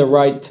it at the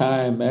right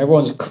time.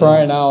 Everyone's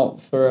crying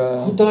out for.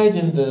 Who died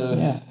in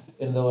the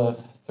Yeah.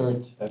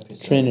 third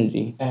episode?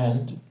 Trinity.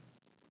 And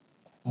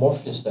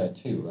Morpheus died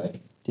too, right?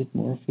 Did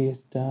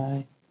Morpheus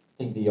die?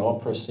 I think the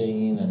opera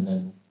scene, and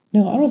then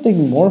No, I don't think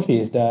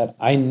Morpheus died.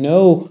 I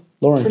know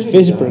Lawrence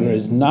Trinity Fishburne died.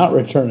 is not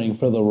returning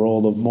for the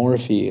role of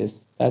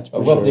Morpheus. That's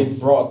for well, sure. they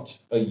brought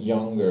a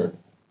younger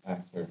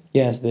actor.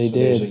 Yes, they So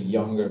there's a did.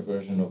 younger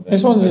version of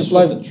This him. one's I just saw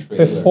like the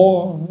trailer.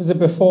 before. Is it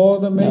before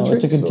the No,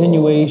 Matrix? it's a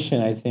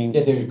continuation, I think.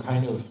 Yeah, they're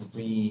kind of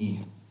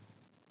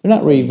They're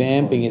not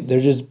revamping it. They're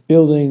just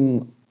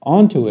building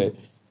onto it.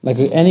 Like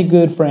any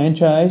good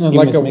franchise, Or you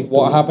like must make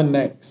what the- happened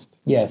next?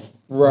 Yes,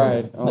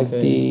 Right. Okay. like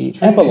the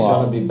Trinity's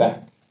epilogue. gonna be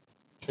back.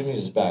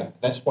 Trinity's back.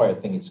 That's why I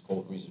think it's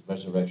called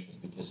Resurrections,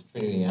 because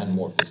Trinity and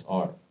Morpheus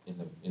are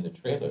in the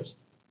trailers,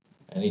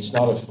 and it's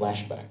not a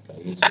flashback.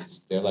 Like,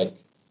 it's they're like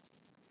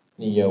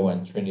Neo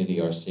and Trinity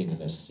are seen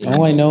in a scene.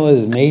 All I know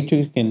is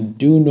Matrix can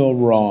do no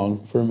wrong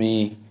for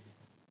me.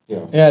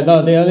 Yeah. Yeah,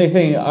 no, the only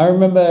thing I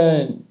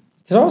remember,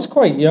 because I was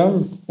quite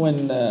young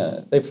when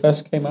they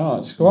first came out.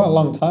 It's quite a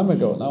long time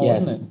ago now,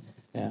 Yes. wasn't it?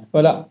 Yeah.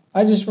 But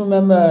I just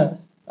remember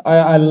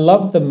I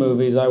loved the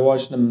movies. I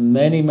watched them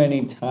many,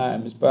 many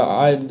times.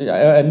 But it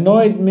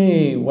annoyed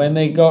me when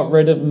they got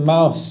rid of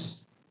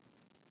Mouse.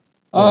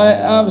 I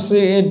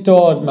absolutely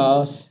adored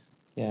Mouse.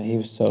 Yeah, he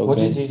was so What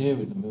good. did he do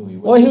with the movie?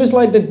 Well, he was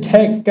like the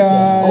tech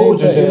guy. Oh,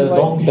 but he was the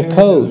like- long hair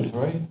code. dude,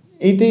 right?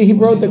 He Was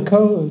wrote he the the-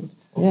 code.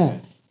 Yeah,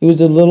 he was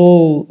the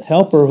little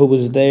helper who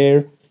was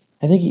there.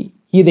 I think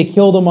they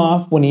killed him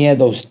off when he had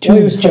those two Well,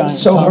 he was like giant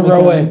so Tommy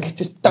heroic, guns.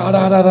 just da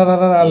da da da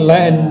da da,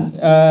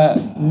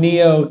 letting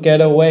Neo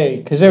get away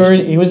because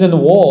he was in the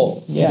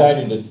walls. He Yeah.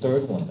 died in the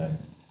third one then.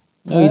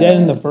 No, he died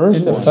in the first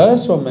In the one.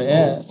 first one,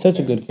 yeah. Such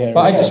a good character.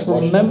 But I Yeah, just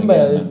watch them remember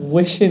again, man.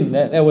 wishing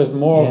that there was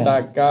more Yeah. of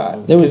that guy.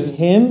 There was 'Cause-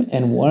 him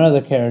and one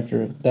other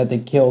character that they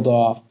killed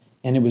off,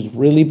 and it was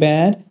really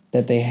bad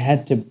that they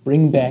had to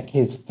bring back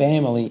his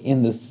family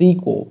in the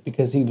sequel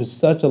because he was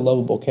such a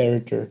lovable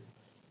character.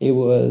 It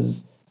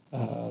was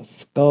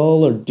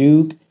Skull or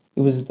Duke.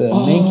 It was the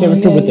main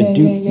character with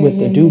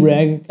the do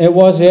rag. It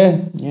was, yeah.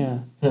 Yeah,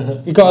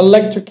 He got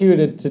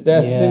electrocuted to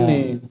death, Yeah. didn't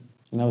he?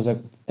 and I was like,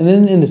 and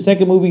then in the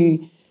second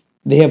movie,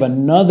 they have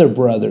another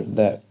brother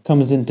that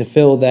comes in to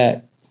fill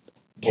that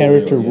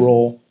character yeah.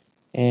 role,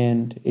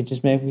 and it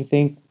just made me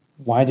think,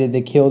 why did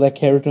they kill that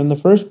character in the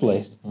first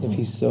place if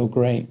he's so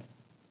great?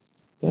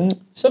 But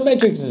So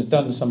Matrix has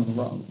done some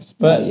wrongs,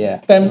 but Yeah.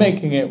 they're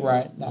making it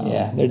right now.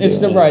 Yeah, they're it's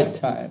the doing it. right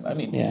time. I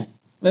mean, yeah,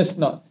 let's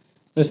not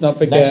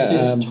forget. Next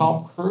is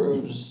Tom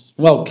Cruise.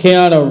 Well,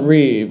 Keanu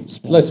Reeves.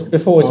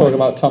 Before we talk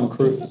about Tom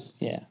Cruise,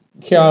 yeah.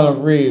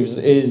 Keanu Reeves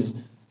is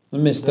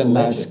Mr. The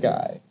Nice legend.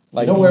 Guy.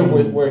 You know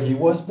where he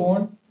was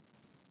born?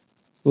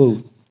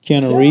 Ooh,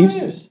 Keanu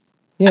Reeves? Reeves.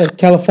 Yeah,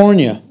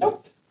 California.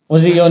 Nope.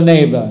 Was he your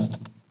neighbor?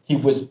 He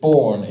was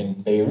born in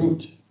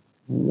Beirut.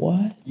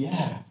 What?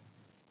 Yeah.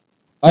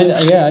 I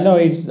know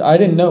I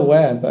didn't know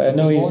where, but I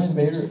know He was born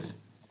in Beirut.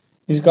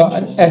 he's got an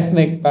Interesting.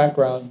 ethnic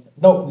background.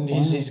 No,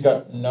 he's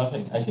got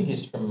nothing. I think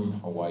he's from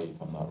Hawaii,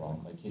 if I'm not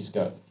wrong. Like his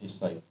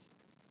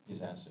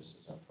ancestors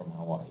are from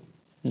Hawaii.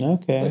 But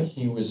Okay.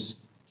 he was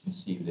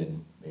conceived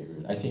in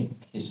Beirut. I think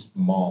his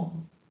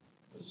mom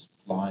was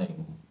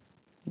flying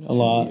A to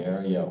lot. the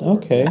area.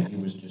 Okay. He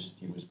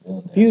was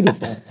born there.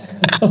 Beautiful.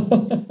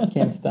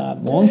 Can't stop,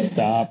 won't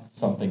stop.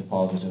 Something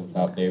positive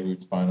about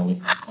Beirut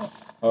finally.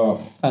 Oh,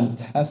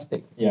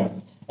 Fantastic. yeah.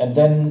 And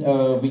then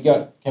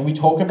can we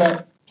talk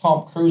about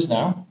Tom Cruise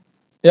now?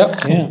 Yep.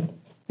 Yeah.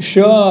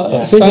 Sure.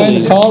 Yeah.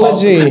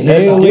 Scientology.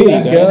 Let's Here do we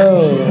it, guys.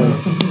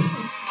 go.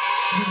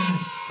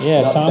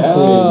 Yeah, Not Tom bad.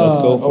 Cruise. Let's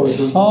go Oh, for it.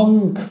 really?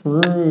 Tom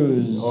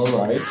Cruise. All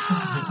right.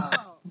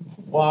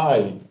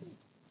 Why?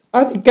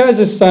 I think guy's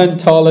a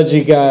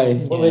Scientology guy.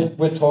 Well, Yeah.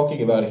 we're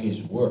talking about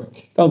his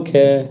work. Don't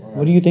care.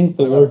 What do you think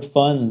the What word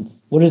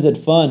funds? What does it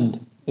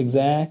fund?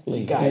 Exactly.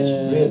 The guy is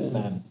ripped,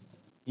 man.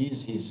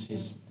 He's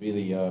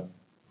really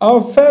Oh,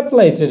 fair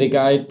play to the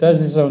guy. Does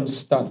his own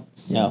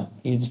stunts. No,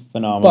 he's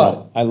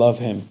phenomenal. I love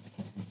him.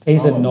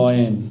 He's Oh.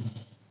 annoying.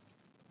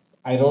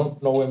 I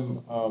don't know him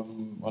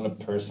on a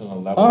personal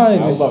level. I I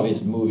just- love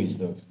his movies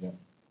though.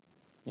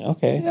 Yeah.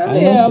 Okay. Yeah, love I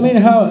him. mean,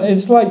 how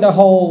it's like the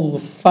whole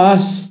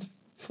Fast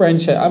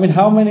franchise. I mean,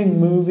 how many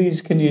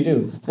movies can you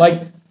do?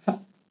 Like,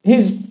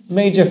 his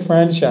major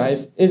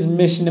franchise is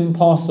Mission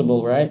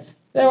Impossible, right?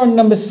 They're on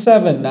number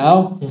 7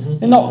 now.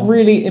 They're not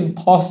really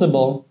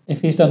impossible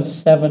if he's done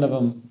 7 of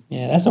them.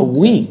 Yeah, that's a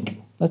week.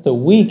 That's a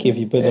week if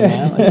you put them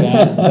out like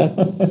that.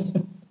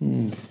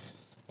 That's-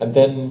 And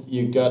then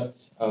you got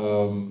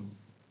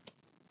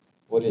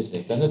what is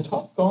it? Then the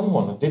Top Gun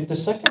one. Did the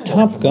second one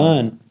Top come out?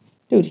 Gun.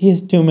 Dude, he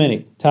has too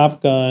many.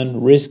 Top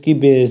Gun, Risky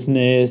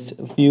Business,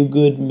 A Few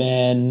Good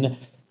Men,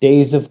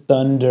 Days of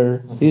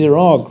Thunder. These are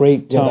all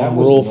great Yeah, that Tom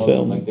was Cruise another,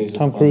 films. like, Days of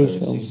Tom Thunder. Cruise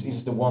films.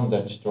 He's the one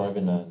that's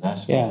driving a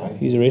NASCAR, Yeah, right?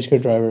 he's a race car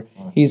driver.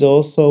 Right. He's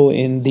also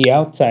in The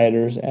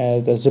Outsiders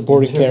as a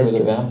supporting Interview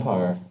with character. a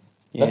Vampire.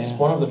 That's Yeah.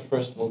 one of the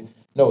first movies.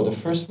 No, the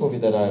first movie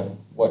that I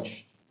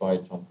watched by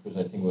Tom Cruise,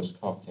 I think, was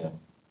Cocktail.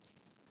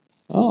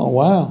 Oh,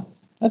 wow.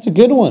 That's a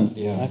good one.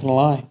 Yeah. Not gonna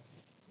lie.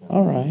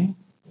 All right.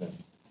 Yeah.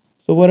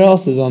 So what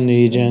else is on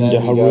the agenda,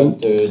 And then we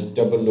Harut?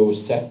 got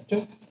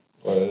 007,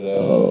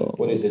 or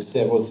what is it,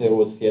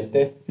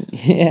 007?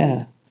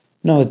 Yeah.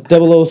 No, it's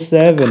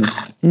 007.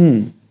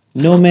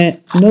 No man,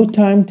 No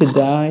Time to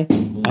Die.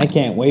 I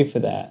can't wait for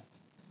that.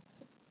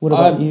 What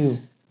about you?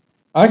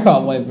 I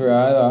can't wait for it.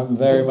 I'm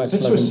very much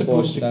This looking was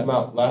forward supposed to to that. come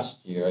out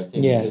last year, I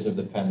think, Yes. because of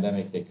the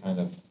pandemic. They kind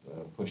of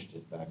pushed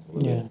it back a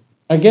little Yeah. bit.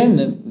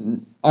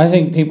 Again, I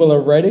think people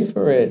are ready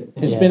for it.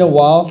 It's been a Yes.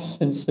 while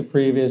since the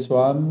previous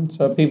one,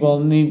 so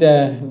people need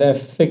their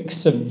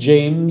fix of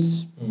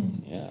James.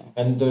 Yeah.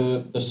 And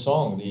the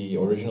song, the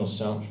original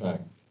soundtrack,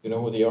 you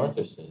know who the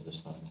artist is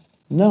this time?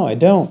 No, I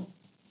don't.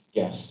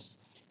 Guess.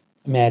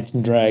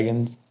 Imagine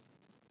Dragons.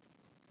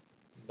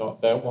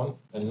 Not that one,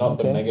 and not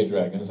the Okay. Mega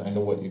Dragons. I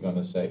know what you're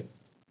gonna say.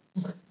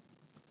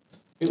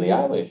 Billie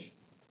Eilish.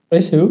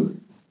 It's who?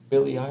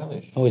 Billie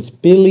Eilish. Oh, it's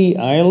Billie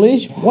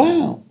Eilish?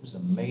 Wow. It was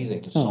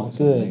amazing. The Oh, song's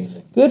good.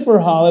 amazing. Good for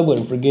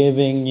Hollywood for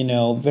giving,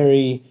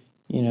 very,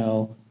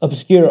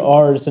 obscure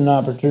artists an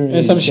opportunity.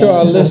 Yes, I'm to sure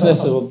our shine.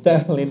 listeners will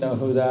definitely know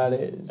who that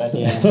is. And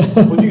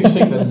Yeah. what do you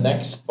think the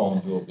next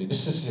Bond will be?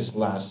 This is his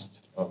last.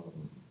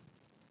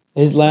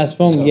 His last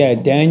film, So- yeah,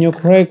 Daniel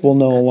Craig will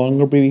no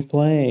longer be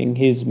playing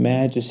His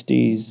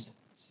Majesty's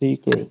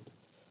Secret.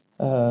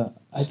 I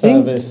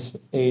think, Service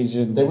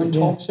agent. There were Yeah.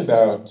 talks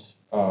about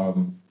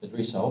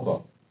Idris Elba.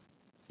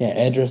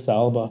 yeah, Idris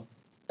Elba.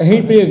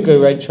 He'd be a good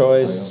right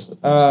choice.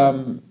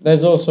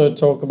 There's also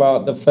talk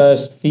about the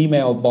first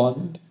female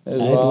Bond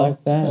as I'd well.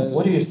 like that.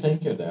 What do you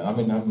think of that? I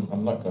mean,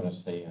 I'm not going to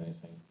say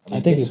anything. I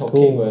think it's okay,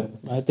 cool.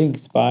 but I think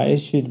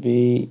spies should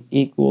be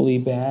equally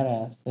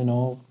badass in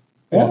all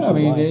Yeah, walks I of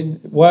mean, life.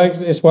 it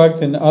works. It's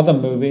worked in other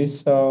movies,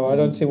 so I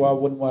don't see why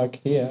it wouldn't work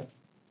here.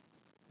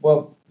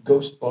 well,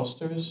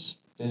 Ghostbusters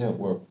didn't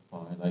work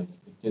fine. Like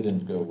it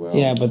didn't go well.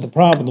 Yeah, but the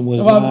problem was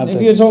Well, not if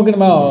that- you're talking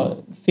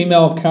about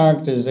female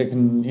characters that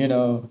can,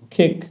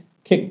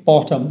 kick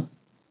bottom.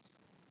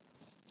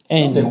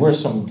 and There were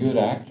some good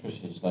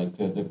actresses, like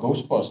the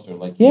Ghostbuster,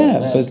 like Yeah,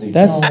 but Leslie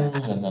that's-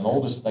 Jones, and then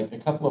all this, like a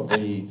couple of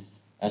the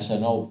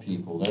SNL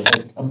people. They're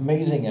like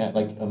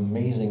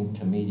amazing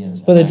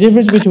comedians. But the and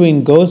difference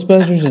between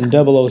Ghostbusters and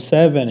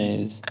 007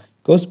 is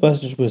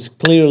Ghostbusters was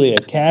clearly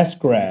a cash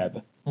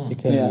grab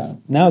because Yeah.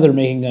 now they're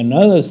making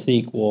another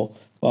sequel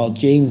while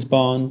James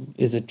Bond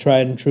is a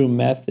tried and true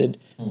method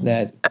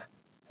that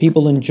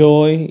people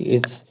enjoy.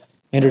 It's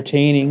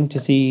entertaining to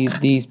see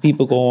these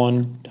people go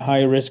on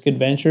high risk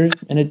adventures,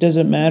 and it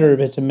doesn't matter if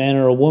it's a man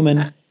or a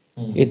woman.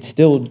 It's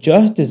still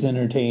just as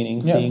entertaining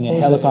Yeah, of seeing a course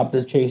it helicopter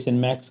is. chase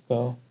in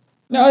Mexico.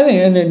 No, I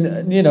think, and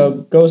then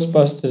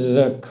Ghostbusters is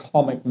a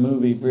comic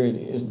movie,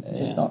 really, isn't it?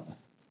 It's Yeah. not.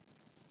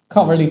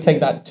 Can't really take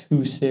that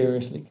too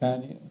seriously,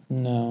 can you?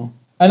 No.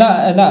 And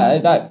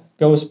that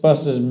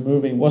Ghostbusters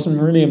movie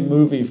wasn't really a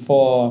movie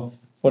for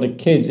the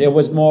kids. It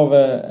was more of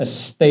a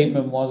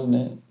statement, wasn't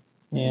it?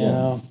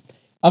 Yeah.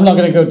 I'm not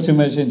going to go too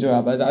much into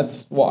it, but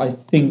that's what I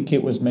think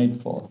it was made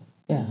for.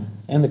 Yeah,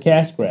 and the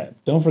cash grab.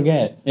 Don't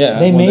forget. Yeah,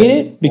 they well, made they-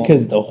 it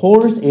because the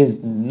horse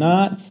is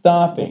not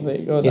stopping. There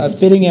you go, It's that's-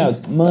 spitting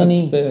out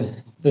money. That's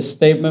the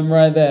statement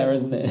right there,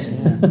 isn't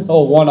it?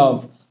 Or one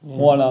of.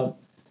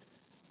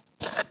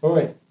 All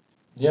right.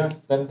 Yeah,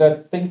 and I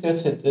think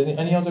that's it.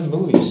 Any other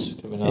movies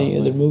coming out? Any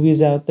other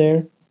movies out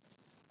there?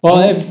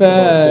 Well, if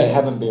they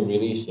haven't been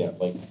released yet.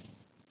 Like,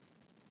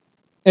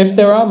 if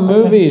there are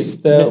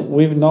movies that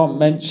we've not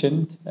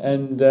mentioned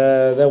and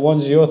they're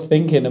ones you're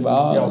thinking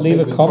about, leave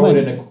a comment. Throw it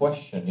in a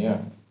question.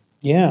 Yeah.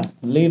 Yeah.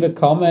 Leave a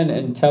comment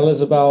and tell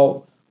us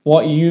about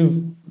what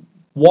you've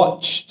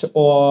watched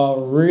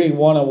or really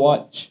want to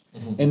watch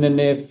in the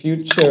near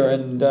future,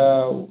 and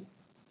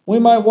we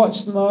might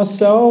watch them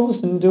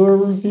ourselves and do a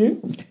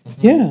review.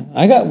 Yeah,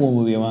 I got one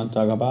movie I want to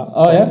talk about.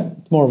 Oh, yeah?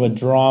 It's more of a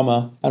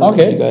drama. I don't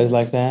know if you guys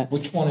like that.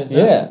 Which one is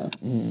that?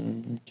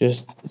 Yeah.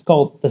 It's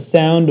called The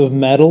Sound of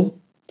Metal.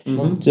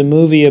 It's a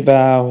movie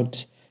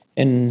about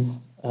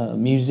a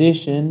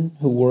musician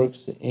who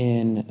works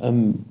in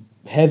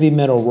a heavy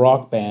metal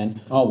rock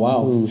band. Oh,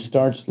 wow. Who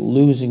starts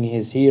losing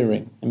his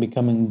hearing and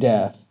becoming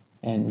deaf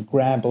and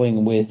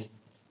grappling with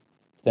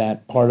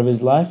that part of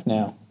his life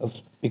now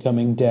of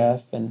becoming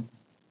deaf and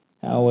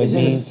how it Is it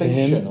a means to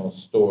him. fictional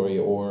story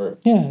or?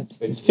 Yeah,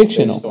 it's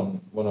fictional. Based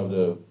on one of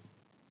the.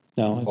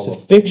 No, it's Hall a of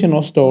Fame.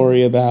 fictional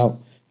story about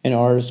an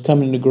artist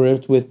coming to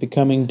grips with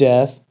becoming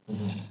deaf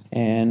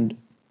and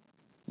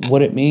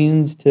what it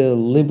means to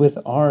live with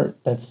art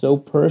that's so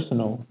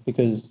personal,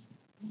 because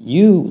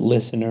you,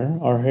 listener,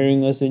 are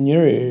hearing us in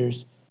your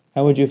ears.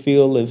 How would you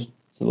feel if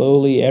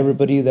slowly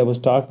everybody that was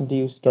talking to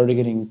you started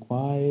getting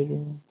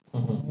quieter,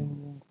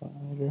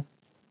 quieter,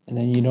 and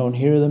then you don't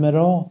hear them at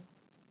all?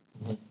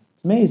 It's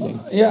amazing.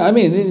 Yeah, I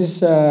mean,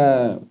 it's.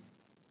 I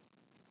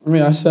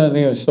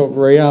certainly a sort of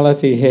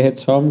reality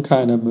hits home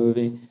kind of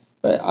movie,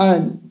 but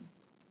I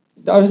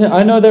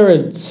know there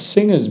are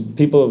singers,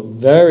 people,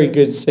 very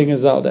good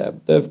singers out there.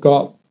 They've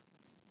got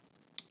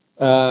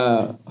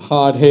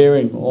hard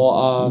hearing or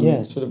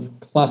are sort of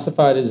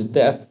classified as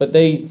deaf, but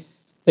they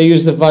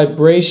use the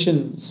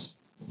vibrations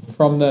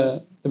from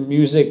the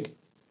music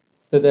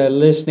that they're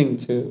listening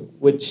to,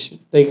 which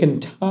they can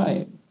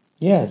time.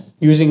 Yes.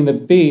 Using the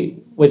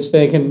beat, which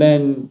they can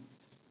then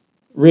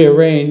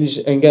rearrange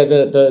and get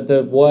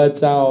the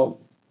words out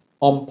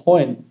on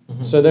point.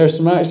 So there's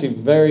some actually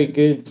very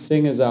good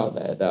singers out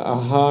there that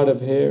are hard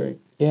of hearing.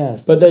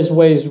 Yes. But there's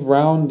ways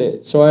around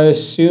it. So I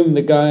assume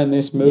the guy in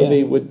this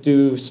movie would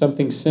do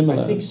something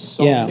similar. I think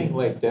something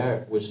like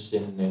that was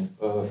in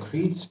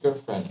Creed's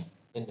girlfriend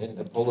in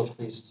Apollo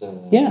Creed's.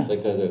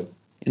 Like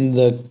in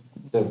the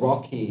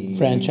Rocky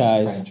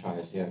franchise.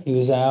 Yeah. He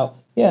was out.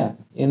 Yeah,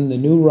 in the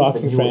new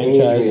Rocky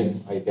franchise.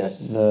 Adrian, I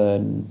guess.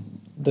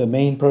 The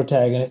main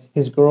protagonist,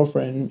 his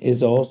girlfriend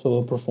is also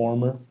a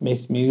performer,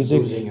 makes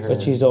music,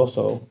 but she's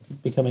also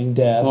becoming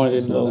deaf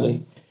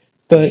slowly.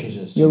 But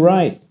you're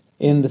right.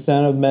 In The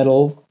Sound of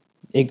Metal,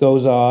 it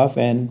goes off,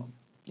 and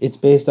it's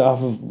based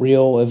off of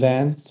real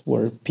events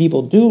where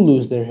people do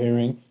lose their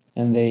hearing,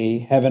 and they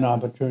have an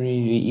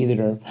opportunity to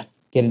either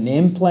get an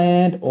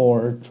implant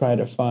or try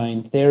to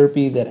find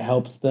therapy that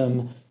helps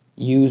them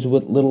use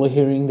what little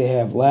hearing they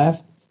have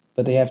left.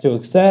 But they have to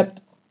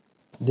accept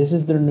this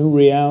is their new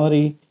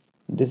reality.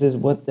 This is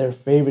what their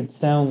favorite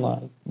sound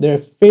like. Their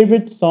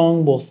favorite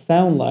song will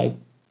sound like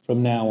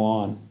from now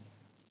on.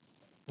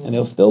 And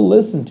they'll still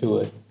listen to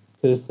it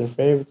because it's their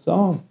favorite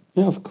song.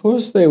 Yeah, of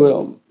course they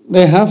will.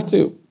 They have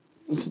to.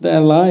 It's their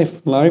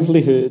life,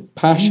 livelihood,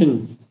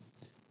 passion.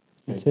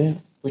 That's it.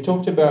 We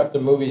talked about the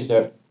movies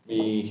that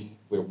we're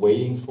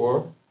waiting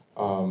for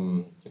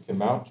to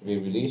come out, to be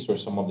released, or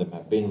some of them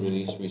have been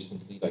released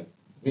recently. Like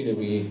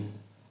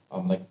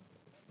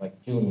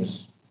like June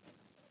was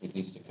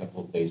released a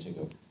couple of days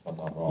ago, if I'm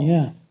not wrong.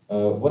 Yeah.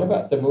 What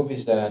about the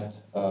movies that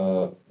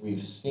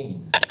we've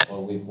seen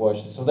or we've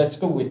watched? So let's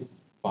go with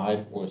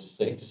 5 or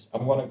 6.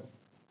 I'm going to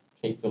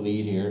take the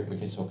lead here,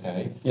 if it's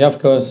okay. Yeah, of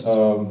course.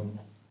 So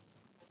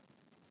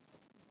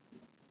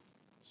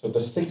the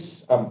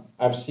 6,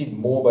 I've seen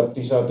more, but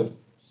these are the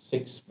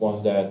 6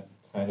 ones that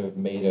kind of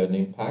made an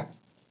impact.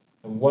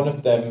 And one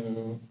of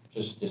them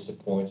just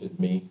disappointed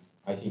me.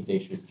 I think they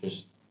should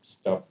just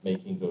stop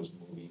making those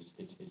movies.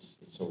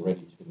 It's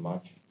already too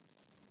much.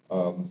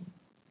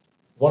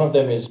 One of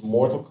them is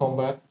Mortal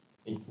Kombat.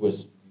 It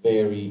was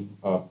very,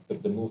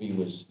 the movie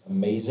was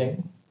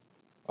amazing.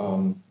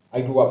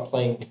 I grew up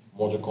playing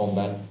Mortal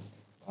Kombat,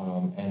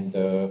 and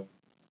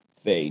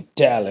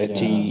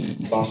fatality.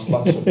 Lost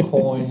lots of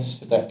coins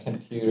to that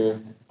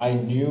computer. I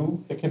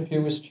knew the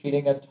computer was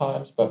cheating at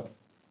times, but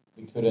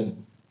we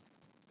didn't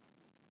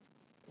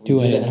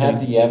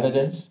have the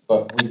evidence,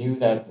 but we knew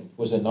that it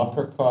was an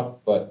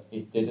uppercut, but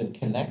it didn't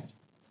connect.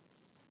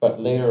 But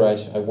later I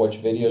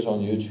watched videos on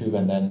YouTube,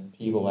 and then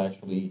people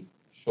actually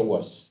show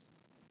us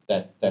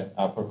that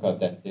uppercut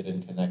that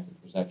didn't connect. It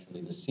was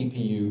actually the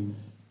CPU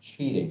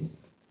cheating.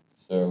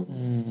 So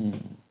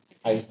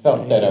I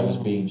felt that I was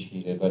being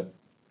cheated, but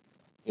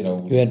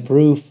you had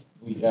proof.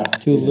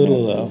 Too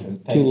little though.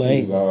 Too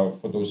late.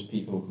 For those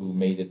people who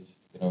made it,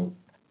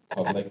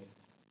 public.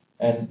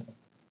 And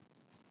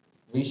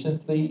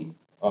recently,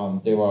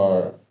 there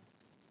are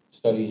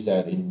studies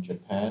that in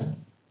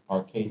Japan,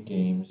 arcade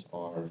games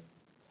are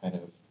kind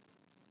of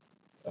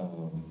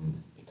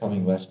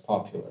becoming less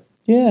popular.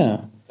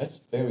 Yeah.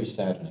 That's very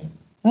saddening.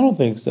 I don't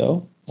think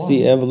so. It's Why?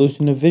 the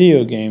evolution of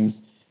video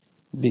games.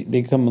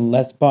 become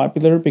less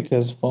popular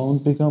because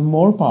phones become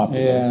more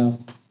popular. Yeah.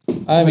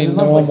 I mean, But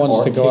no not one like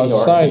wants to go arcade,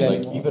 outside Like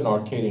anymore. even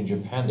arcade in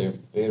Japan, they're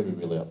very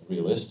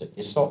realistic.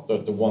 It's not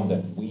the one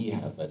that we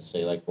have, let's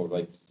say, like or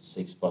like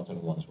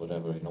 6-button ones,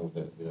 whatever. You know,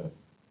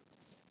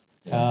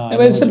 Yeah,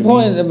 but it's the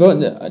point.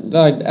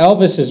 Like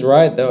Elvis is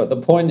right, though. The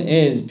point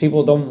is,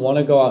 people don't want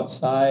to go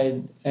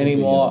outside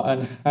anymore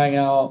and hang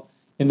out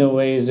in the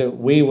ways that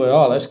we would.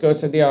 Oh, let's go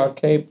to the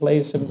arcade, play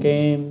some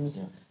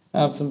games,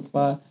 have some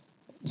fun.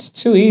 It's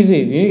too easy.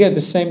 You get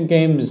the same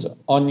games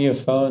on your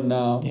phone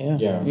now.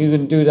 Yeah. You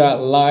can do that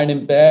lying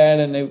in bed,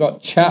 and they've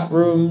got chat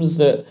rooms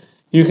that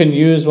you can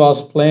use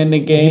whilst playing the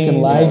game. You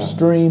can live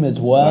stream as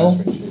well.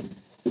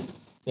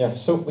 Yeah,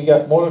 so we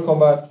got Mortal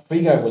Kombat.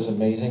 Free Guy was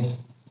amazing.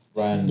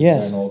 Ryan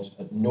Reynolds.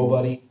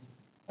 Nobody.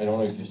 I don't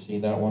know if you've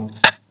seen that one.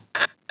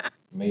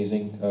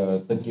 Amazing.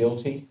 The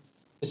Guilty.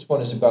 This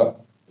one is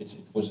about. It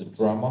was a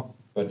drama,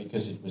 but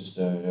because it was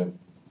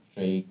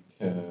Jake.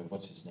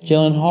 What's his name?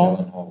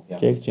 Gyllenhaal. Yeah.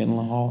 Jake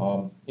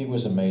Gyllenhaal. It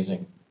was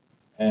amazing,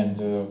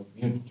 and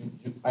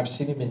I've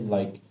seen him in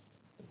like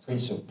the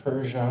Prince of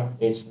Persia.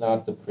 It's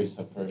not the Prince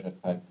of Persia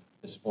type.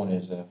 This one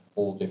is a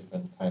whole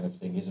different kind of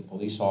thing. He's a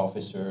police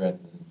officer and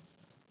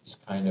he's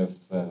kind of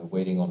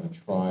waiting on a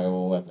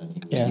trial, and then he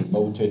was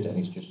demoted, and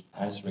he's just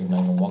answering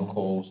 911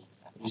 calls.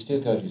 He's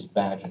still got his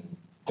badge and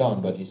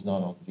gun, but he's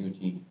not on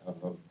duty.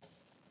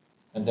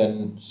 And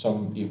then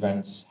some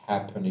events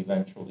happen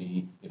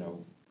eventually. You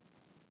know,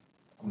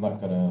 I'm not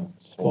gonna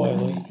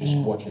spoil it. Just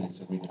watch it. It's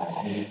a really nice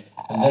movie.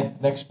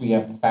 And next we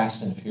have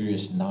Fast and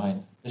Furious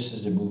 9. This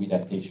is the movie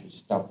that they should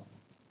stop.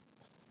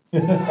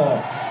 Sorry,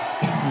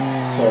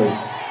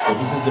 but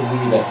this is the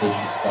movie that they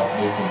should stop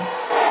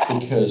making,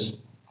 because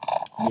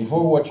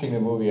before watching the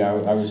movie, I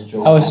was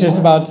joking. I was just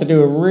about to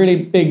do a really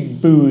big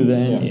boo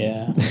then.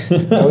 Yeah.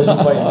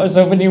 I was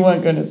hoping you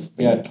weren't going to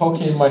speak. Yeah,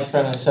 talking to my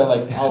friend and said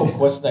like, oh,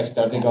 what's next?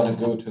 Are they going to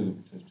go to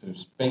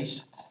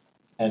space?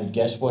 And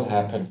guess what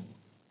happened?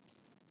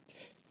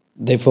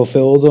 They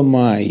fulfilled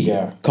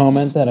my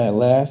comment that I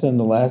left in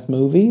the last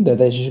movie, that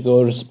they should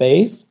go to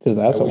space, because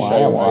that's why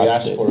I watched it. I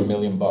asked for $1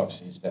 million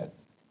instead.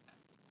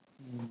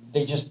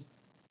 They just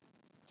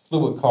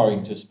flew a car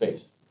into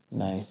space.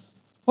 Nice.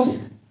 What?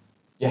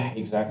 Yeah,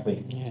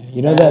 exactly. Yeah.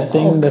 You know that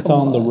thing that's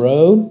on the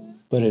road,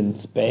 but in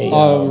space?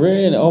 Oh,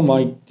 really? Oh,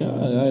 my God.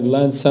 I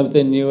learn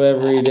something new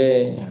every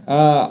day.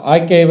 I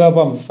gave up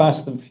on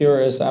Fast and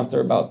Furious after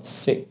about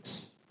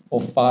 6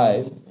 or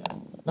 5. Yeah.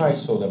 No, I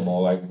saw them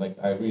all. I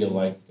really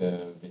like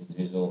Vin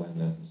Diesel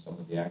and then some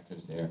of the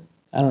actors there.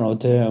 I don't know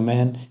what to do,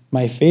 man.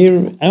 My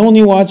favorite... I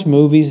only watch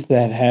movies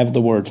that have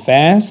the word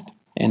fast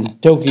and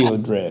Tokyo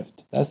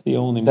Drift. That's the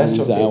only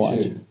movies I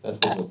watch. Too.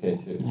 That was okay,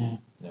 too. Yeah.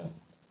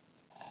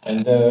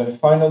 And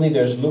finally,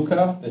 there's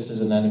Luca. This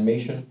is an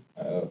animation.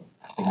 I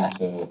think it's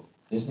a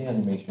Disney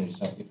animation,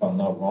 if I'm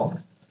not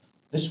wrong.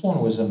 This one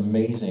was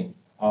amazing.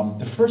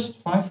 The first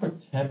 5 or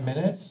 10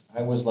 minutes,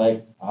 I was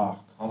like, come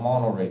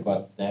on already.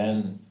 But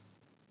then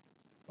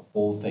the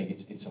whole thing,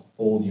 it's a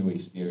whole new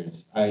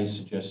experience. I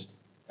suggest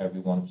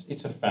everyone.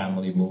 It's a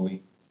family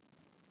movie.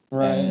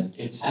 Right. And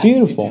it's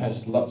beautiful. It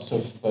has lots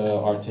of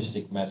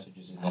artistic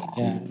messages in it.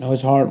 Yeah, no,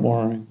 it's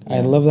heartwarming.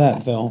 I love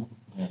that film.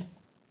 Yeah.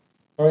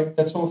 All right,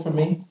 that's all for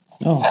me.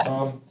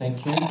 Oh,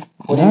 thank you.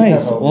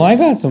 Nice. Well, I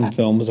got some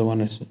films I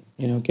want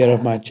to, get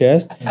off my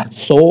chest.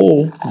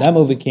 Soul, that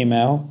movie came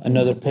out.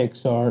 Another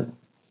Pixar.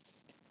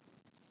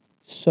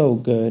 So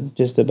good.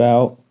 Just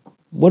about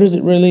what does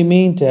it really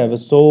mean to have a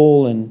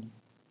soul, and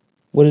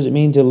what does it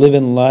mean to live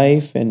in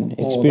life and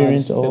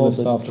experience all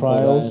the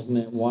trials? Isn't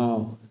it?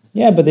 Wow.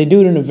 Yeah, but they do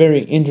it in a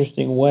very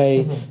interesting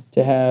way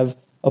to have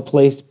a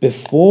place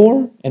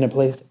before and a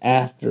place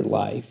after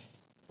life.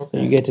 Okay.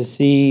 So you get to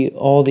see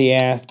all the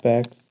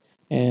aspects,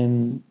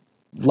 and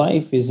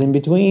life is in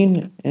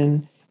between,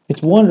 and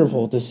it's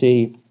wonderful to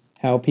see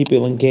how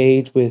people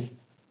engage with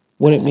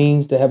what it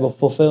means to have a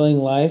fulfilling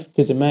life,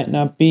 because it might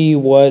not be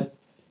what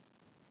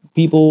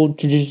people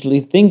traditionally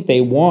think they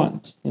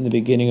want in the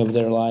beginning of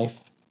their life.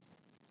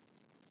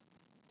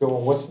 So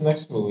what's the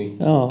next movie?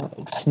 Oh,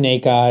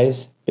 Snake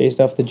Eyes,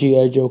 based off the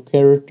G.I. Joe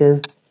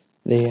character.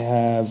 They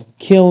have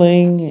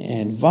killing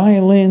and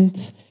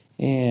violence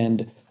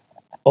and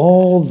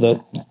all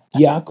the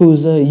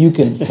Yakuza you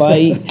can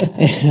fight.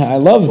 I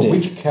loved it.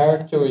 Which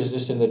character is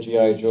this in the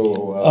G.I.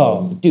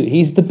 Joe? Dude,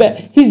 he's the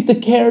best. He's the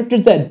character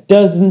that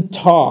doesn't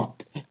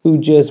talk, who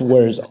just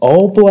wears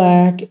all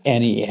black,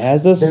 and he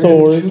has a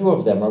sword. There are 2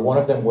 of them, or one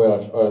of them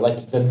wears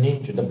like the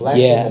ninja, the black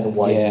and the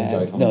white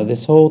ninja. No,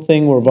 this whole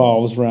thing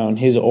revolves around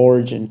his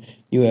origin.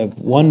 You have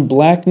one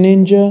black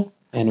ninja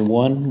and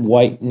one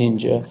white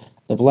ninja.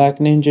 The black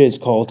ninja is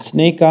called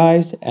Snake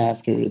Eyes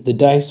after the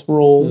dice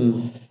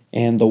roll.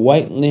 And the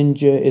white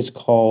ninja is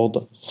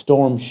called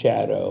Storm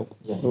Shadow.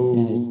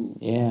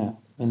 Yeah.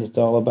 And it's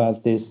all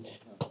about this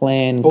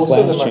clan Both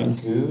clashing. of them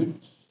are good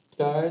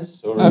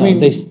guys? Or I mean,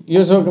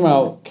 you're talking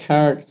about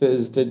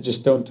characters that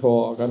just don't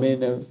talk. I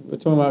mean, if we're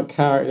talking about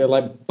characters,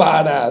 like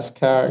badass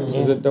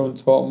characters that don't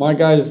talk. My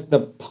guy's the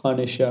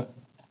Punisher.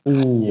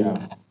 Ooh.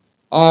 Yeah.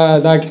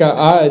 That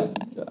guy,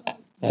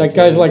 That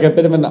guy's like a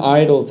bit of an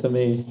idol to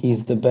me.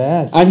 He's the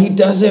best. And he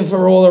does it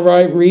for all the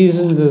right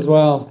reasons as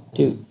well.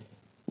 Dude,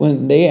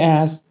 when they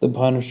ask the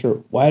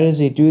Punisher, why does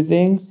he do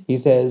things? He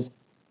says,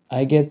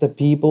 I get the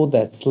people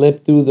that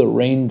slip through the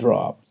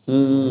raindrops.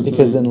 Mm-hmm.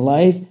 Because in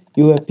life,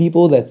 you have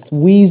people that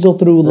weasel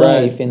through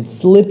life and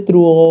slip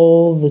through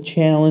all the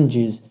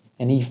challenges,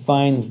 and he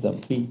finds them.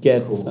 He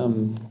gets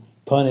them.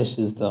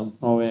 Punishes them.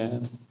 Oh, yeah.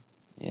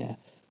 Yeah.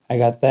 I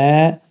got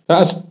that.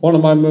 That's one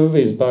of my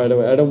movies, by the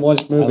way. I don't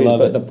watch movies,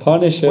 but The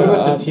Punisher. What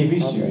about the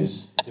TV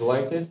series? You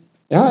liked it?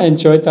 Yeah, I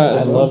enjoyed that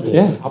as well. Loved it.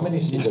 Yeah. How many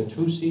seasons?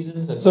 2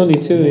 seasons? It's only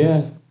 2,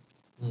 yeah.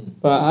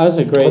 But that was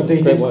a great, but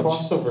they great did watch.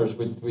 crossovers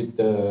with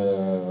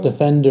the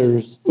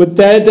Defenders. With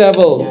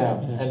Daredevil. Yeah,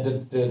 and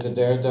the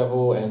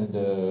Daredevil and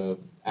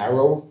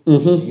Arrow.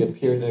 Mm-hmm. He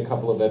appeared in a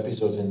couple of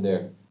episodes in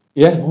there.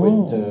 Yeah.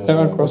 With, There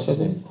are what's his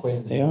crossovers. name?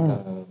 Quinn. They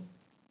are.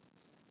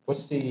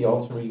 What's the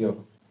alter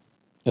ego?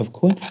 Of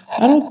Quinn?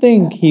 I don't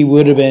think he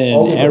would have been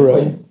an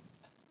Arrow.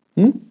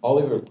 Quinn.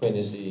 Oliver Quinn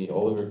is the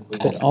Oliver Quinn.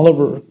 But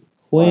Oliver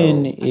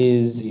Quinn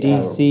is The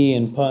DC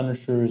and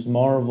Punisher's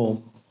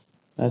Marvel.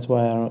 That's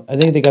why I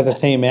think they got the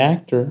same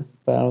actor,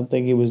 but I don't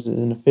think he was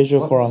an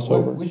official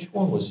crossover. Which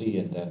one was he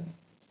in then?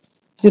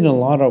 He did a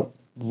lot of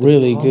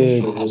really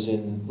Punisher good. was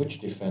in which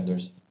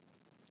Defenders?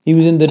 He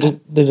was in the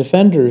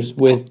Defenders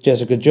with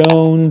Jessica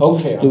Jones.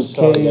 Okay, I'm Luke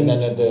sorry. Cage. And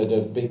then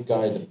the big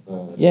guy.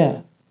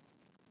 Yeah.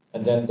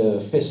 And then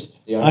the Fist.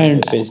 The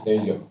Iron Fist. There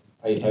you go.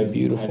 I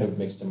Beautiful. kind of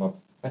mixed them up.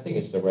 I think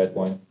it's the red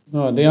wine.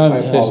 No, the Iron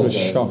I Fist was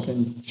apologize.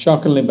 shocking.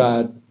 Shockingly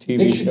bad TV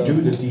They should show.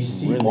 do the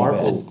DC Really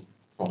Marvel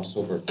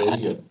crossover. There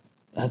you go.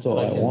 That's all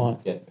I can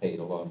want. get paid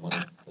a lot of money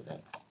for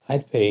that.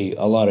 I'd pay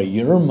a lot of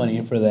your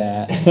money for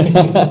that.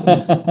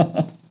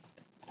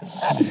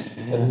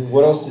 And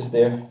what else is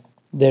there?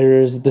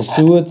 There's the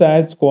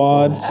Suicide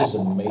Squad. This is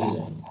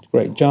amazing. It's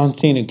great. John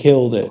Cena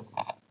killed it.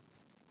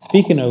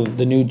 Speaking of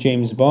the new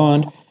James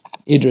Bond,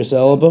 Idris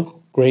Elba,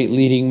 great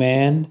leading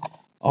man.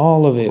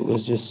 All of it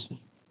was just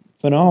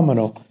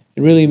phenomenal.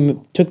 It really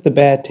took the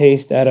bad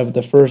taste out of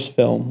the first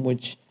film,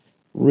 which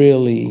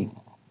really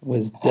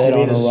was dead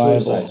on the arrival.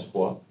 Suicide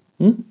Squad.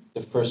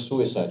 The first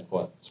Suicide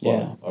Squad.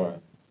 Yeah. All right.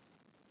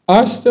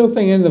 I still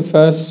think in the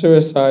first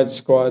Suicide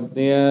Squad,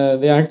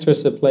 the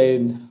actress that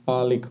played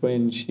Harley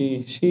Quinn,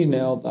 she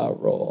nailed that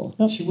role.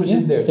 She was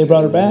in there. They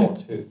brought her back.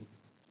 Too.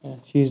 Yeah,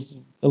 she's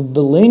the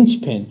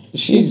linchpin.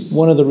 She's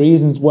one of the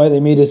reasons why they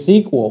made a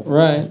sequel.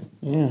 Right.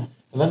 Yeah.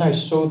 And then I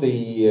saw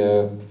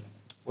the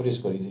what is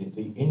it called?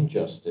 The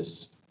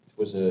Injustice. It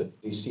was a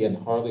DC and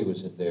Harley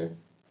was in there.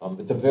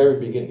 At the very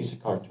beginning, it's a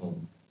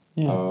cartoon.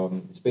 Yeah.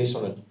 It's based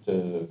on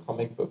a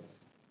comic book,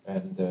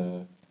 and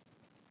the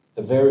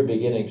very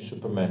beginning,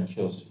 Superman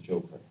kills the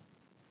Joker.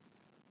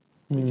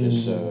 Which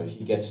is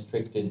he gets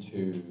tricked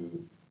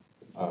into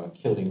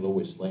killing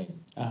Lois Lane.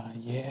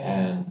 Yeah.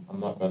 And I'm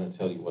not going to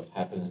tell you what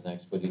happens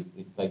next, but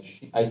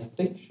I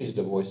think she's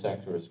the voice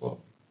actor as well.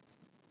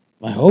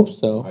 I hope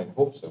so. I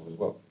hope so as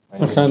well.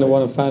 I kind of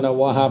want to find out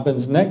what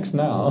happens next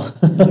now.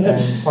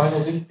 And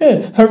finally,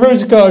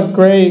 Haroon's got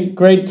a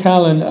great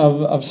talent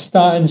of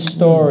starting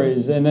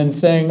stories and then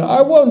saying,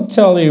 I won't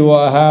tell you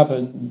what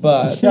happened,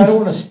 but... I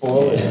don't want to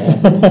spoil it.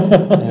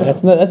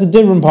 That's a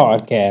different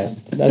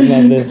podcast. That's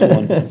not this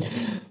one.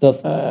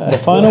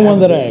 The final one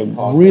that I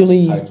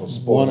really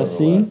want to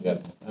see. Yeah,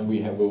 and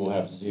we will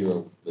have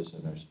 0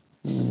 listeners.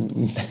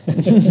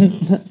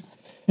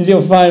 is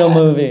your final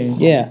movie.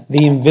 Yeah,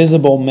 The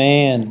Invisible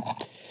Man.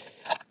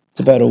 It's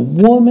about a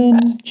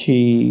woman.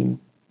 She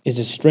is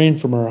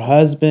estranged from her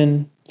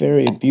husband.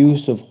 Very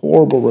abusive,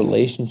 horrible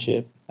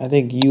relationship. I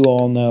think you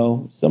all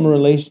know some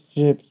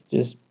relationships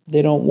just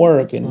they don't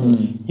work,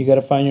 and you got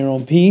to find your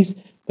own peace.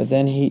 But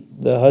then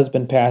the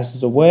husband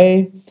passes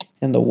away,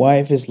 and the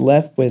wife is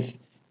left with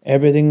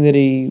everything that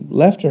he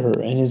left to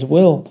her in his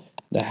will: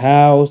 the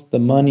house, the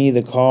money,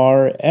 the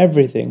car,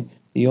 everything.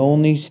 The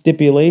only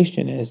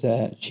stipulation is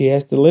that she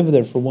has to live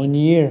there for 1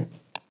 year.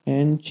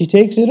 And she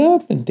takes it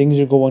up, and things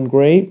are going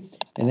great.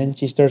 And then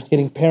she starts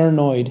getting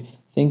paranoid,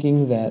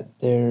 thinking that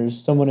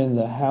there's someone in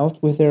the house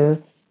with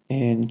her.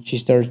 And she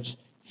starts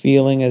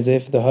feeling as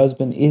if the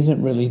husband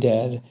isn't really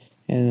dead.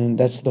 And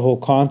that's the whole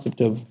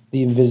concept of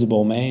the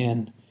invisible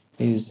man.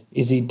 Is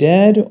he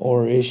dead,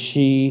 or is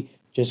she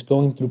just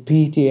going through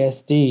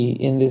PTSD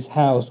in this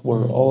house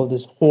where all of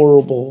this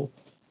horrible,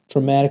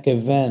 traumatic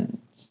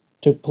events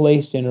took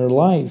place in her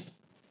life?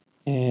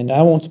 And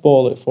I won't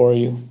spoil it for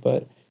you,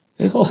 but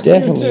it's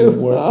definitely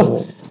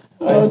worth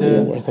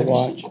a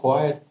watch. A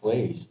Quiet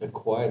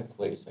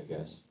Place, I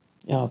guess.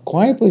 Yeah,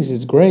 Quiet Place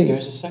is great.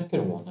 There's a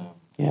second one now.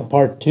 Yeah,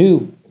 part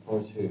 2.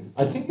 Part 2.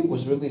 I think it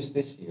was released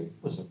this year. It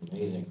was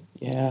amazing.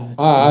 Yeah.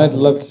 I'd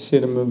love to see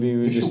the movie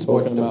we were You just should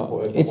watch talking the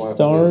about. It Quiet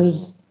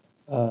stars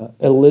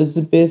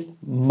Elizabeth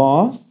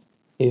Moss,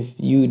 if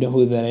you know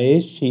who that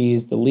is. She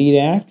is the lead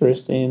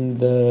actress in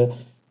the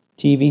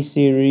TV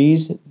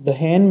series The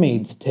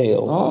Handmaid's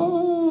Tale.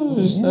 Oh,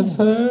 that's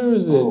her,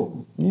 is it? Oh.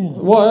 Yeah.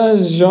 What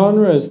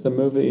genre is the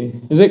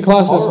movie? Is it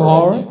classed as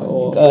horror? I think.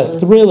 Or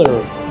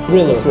Thriller.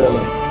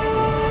 thriller?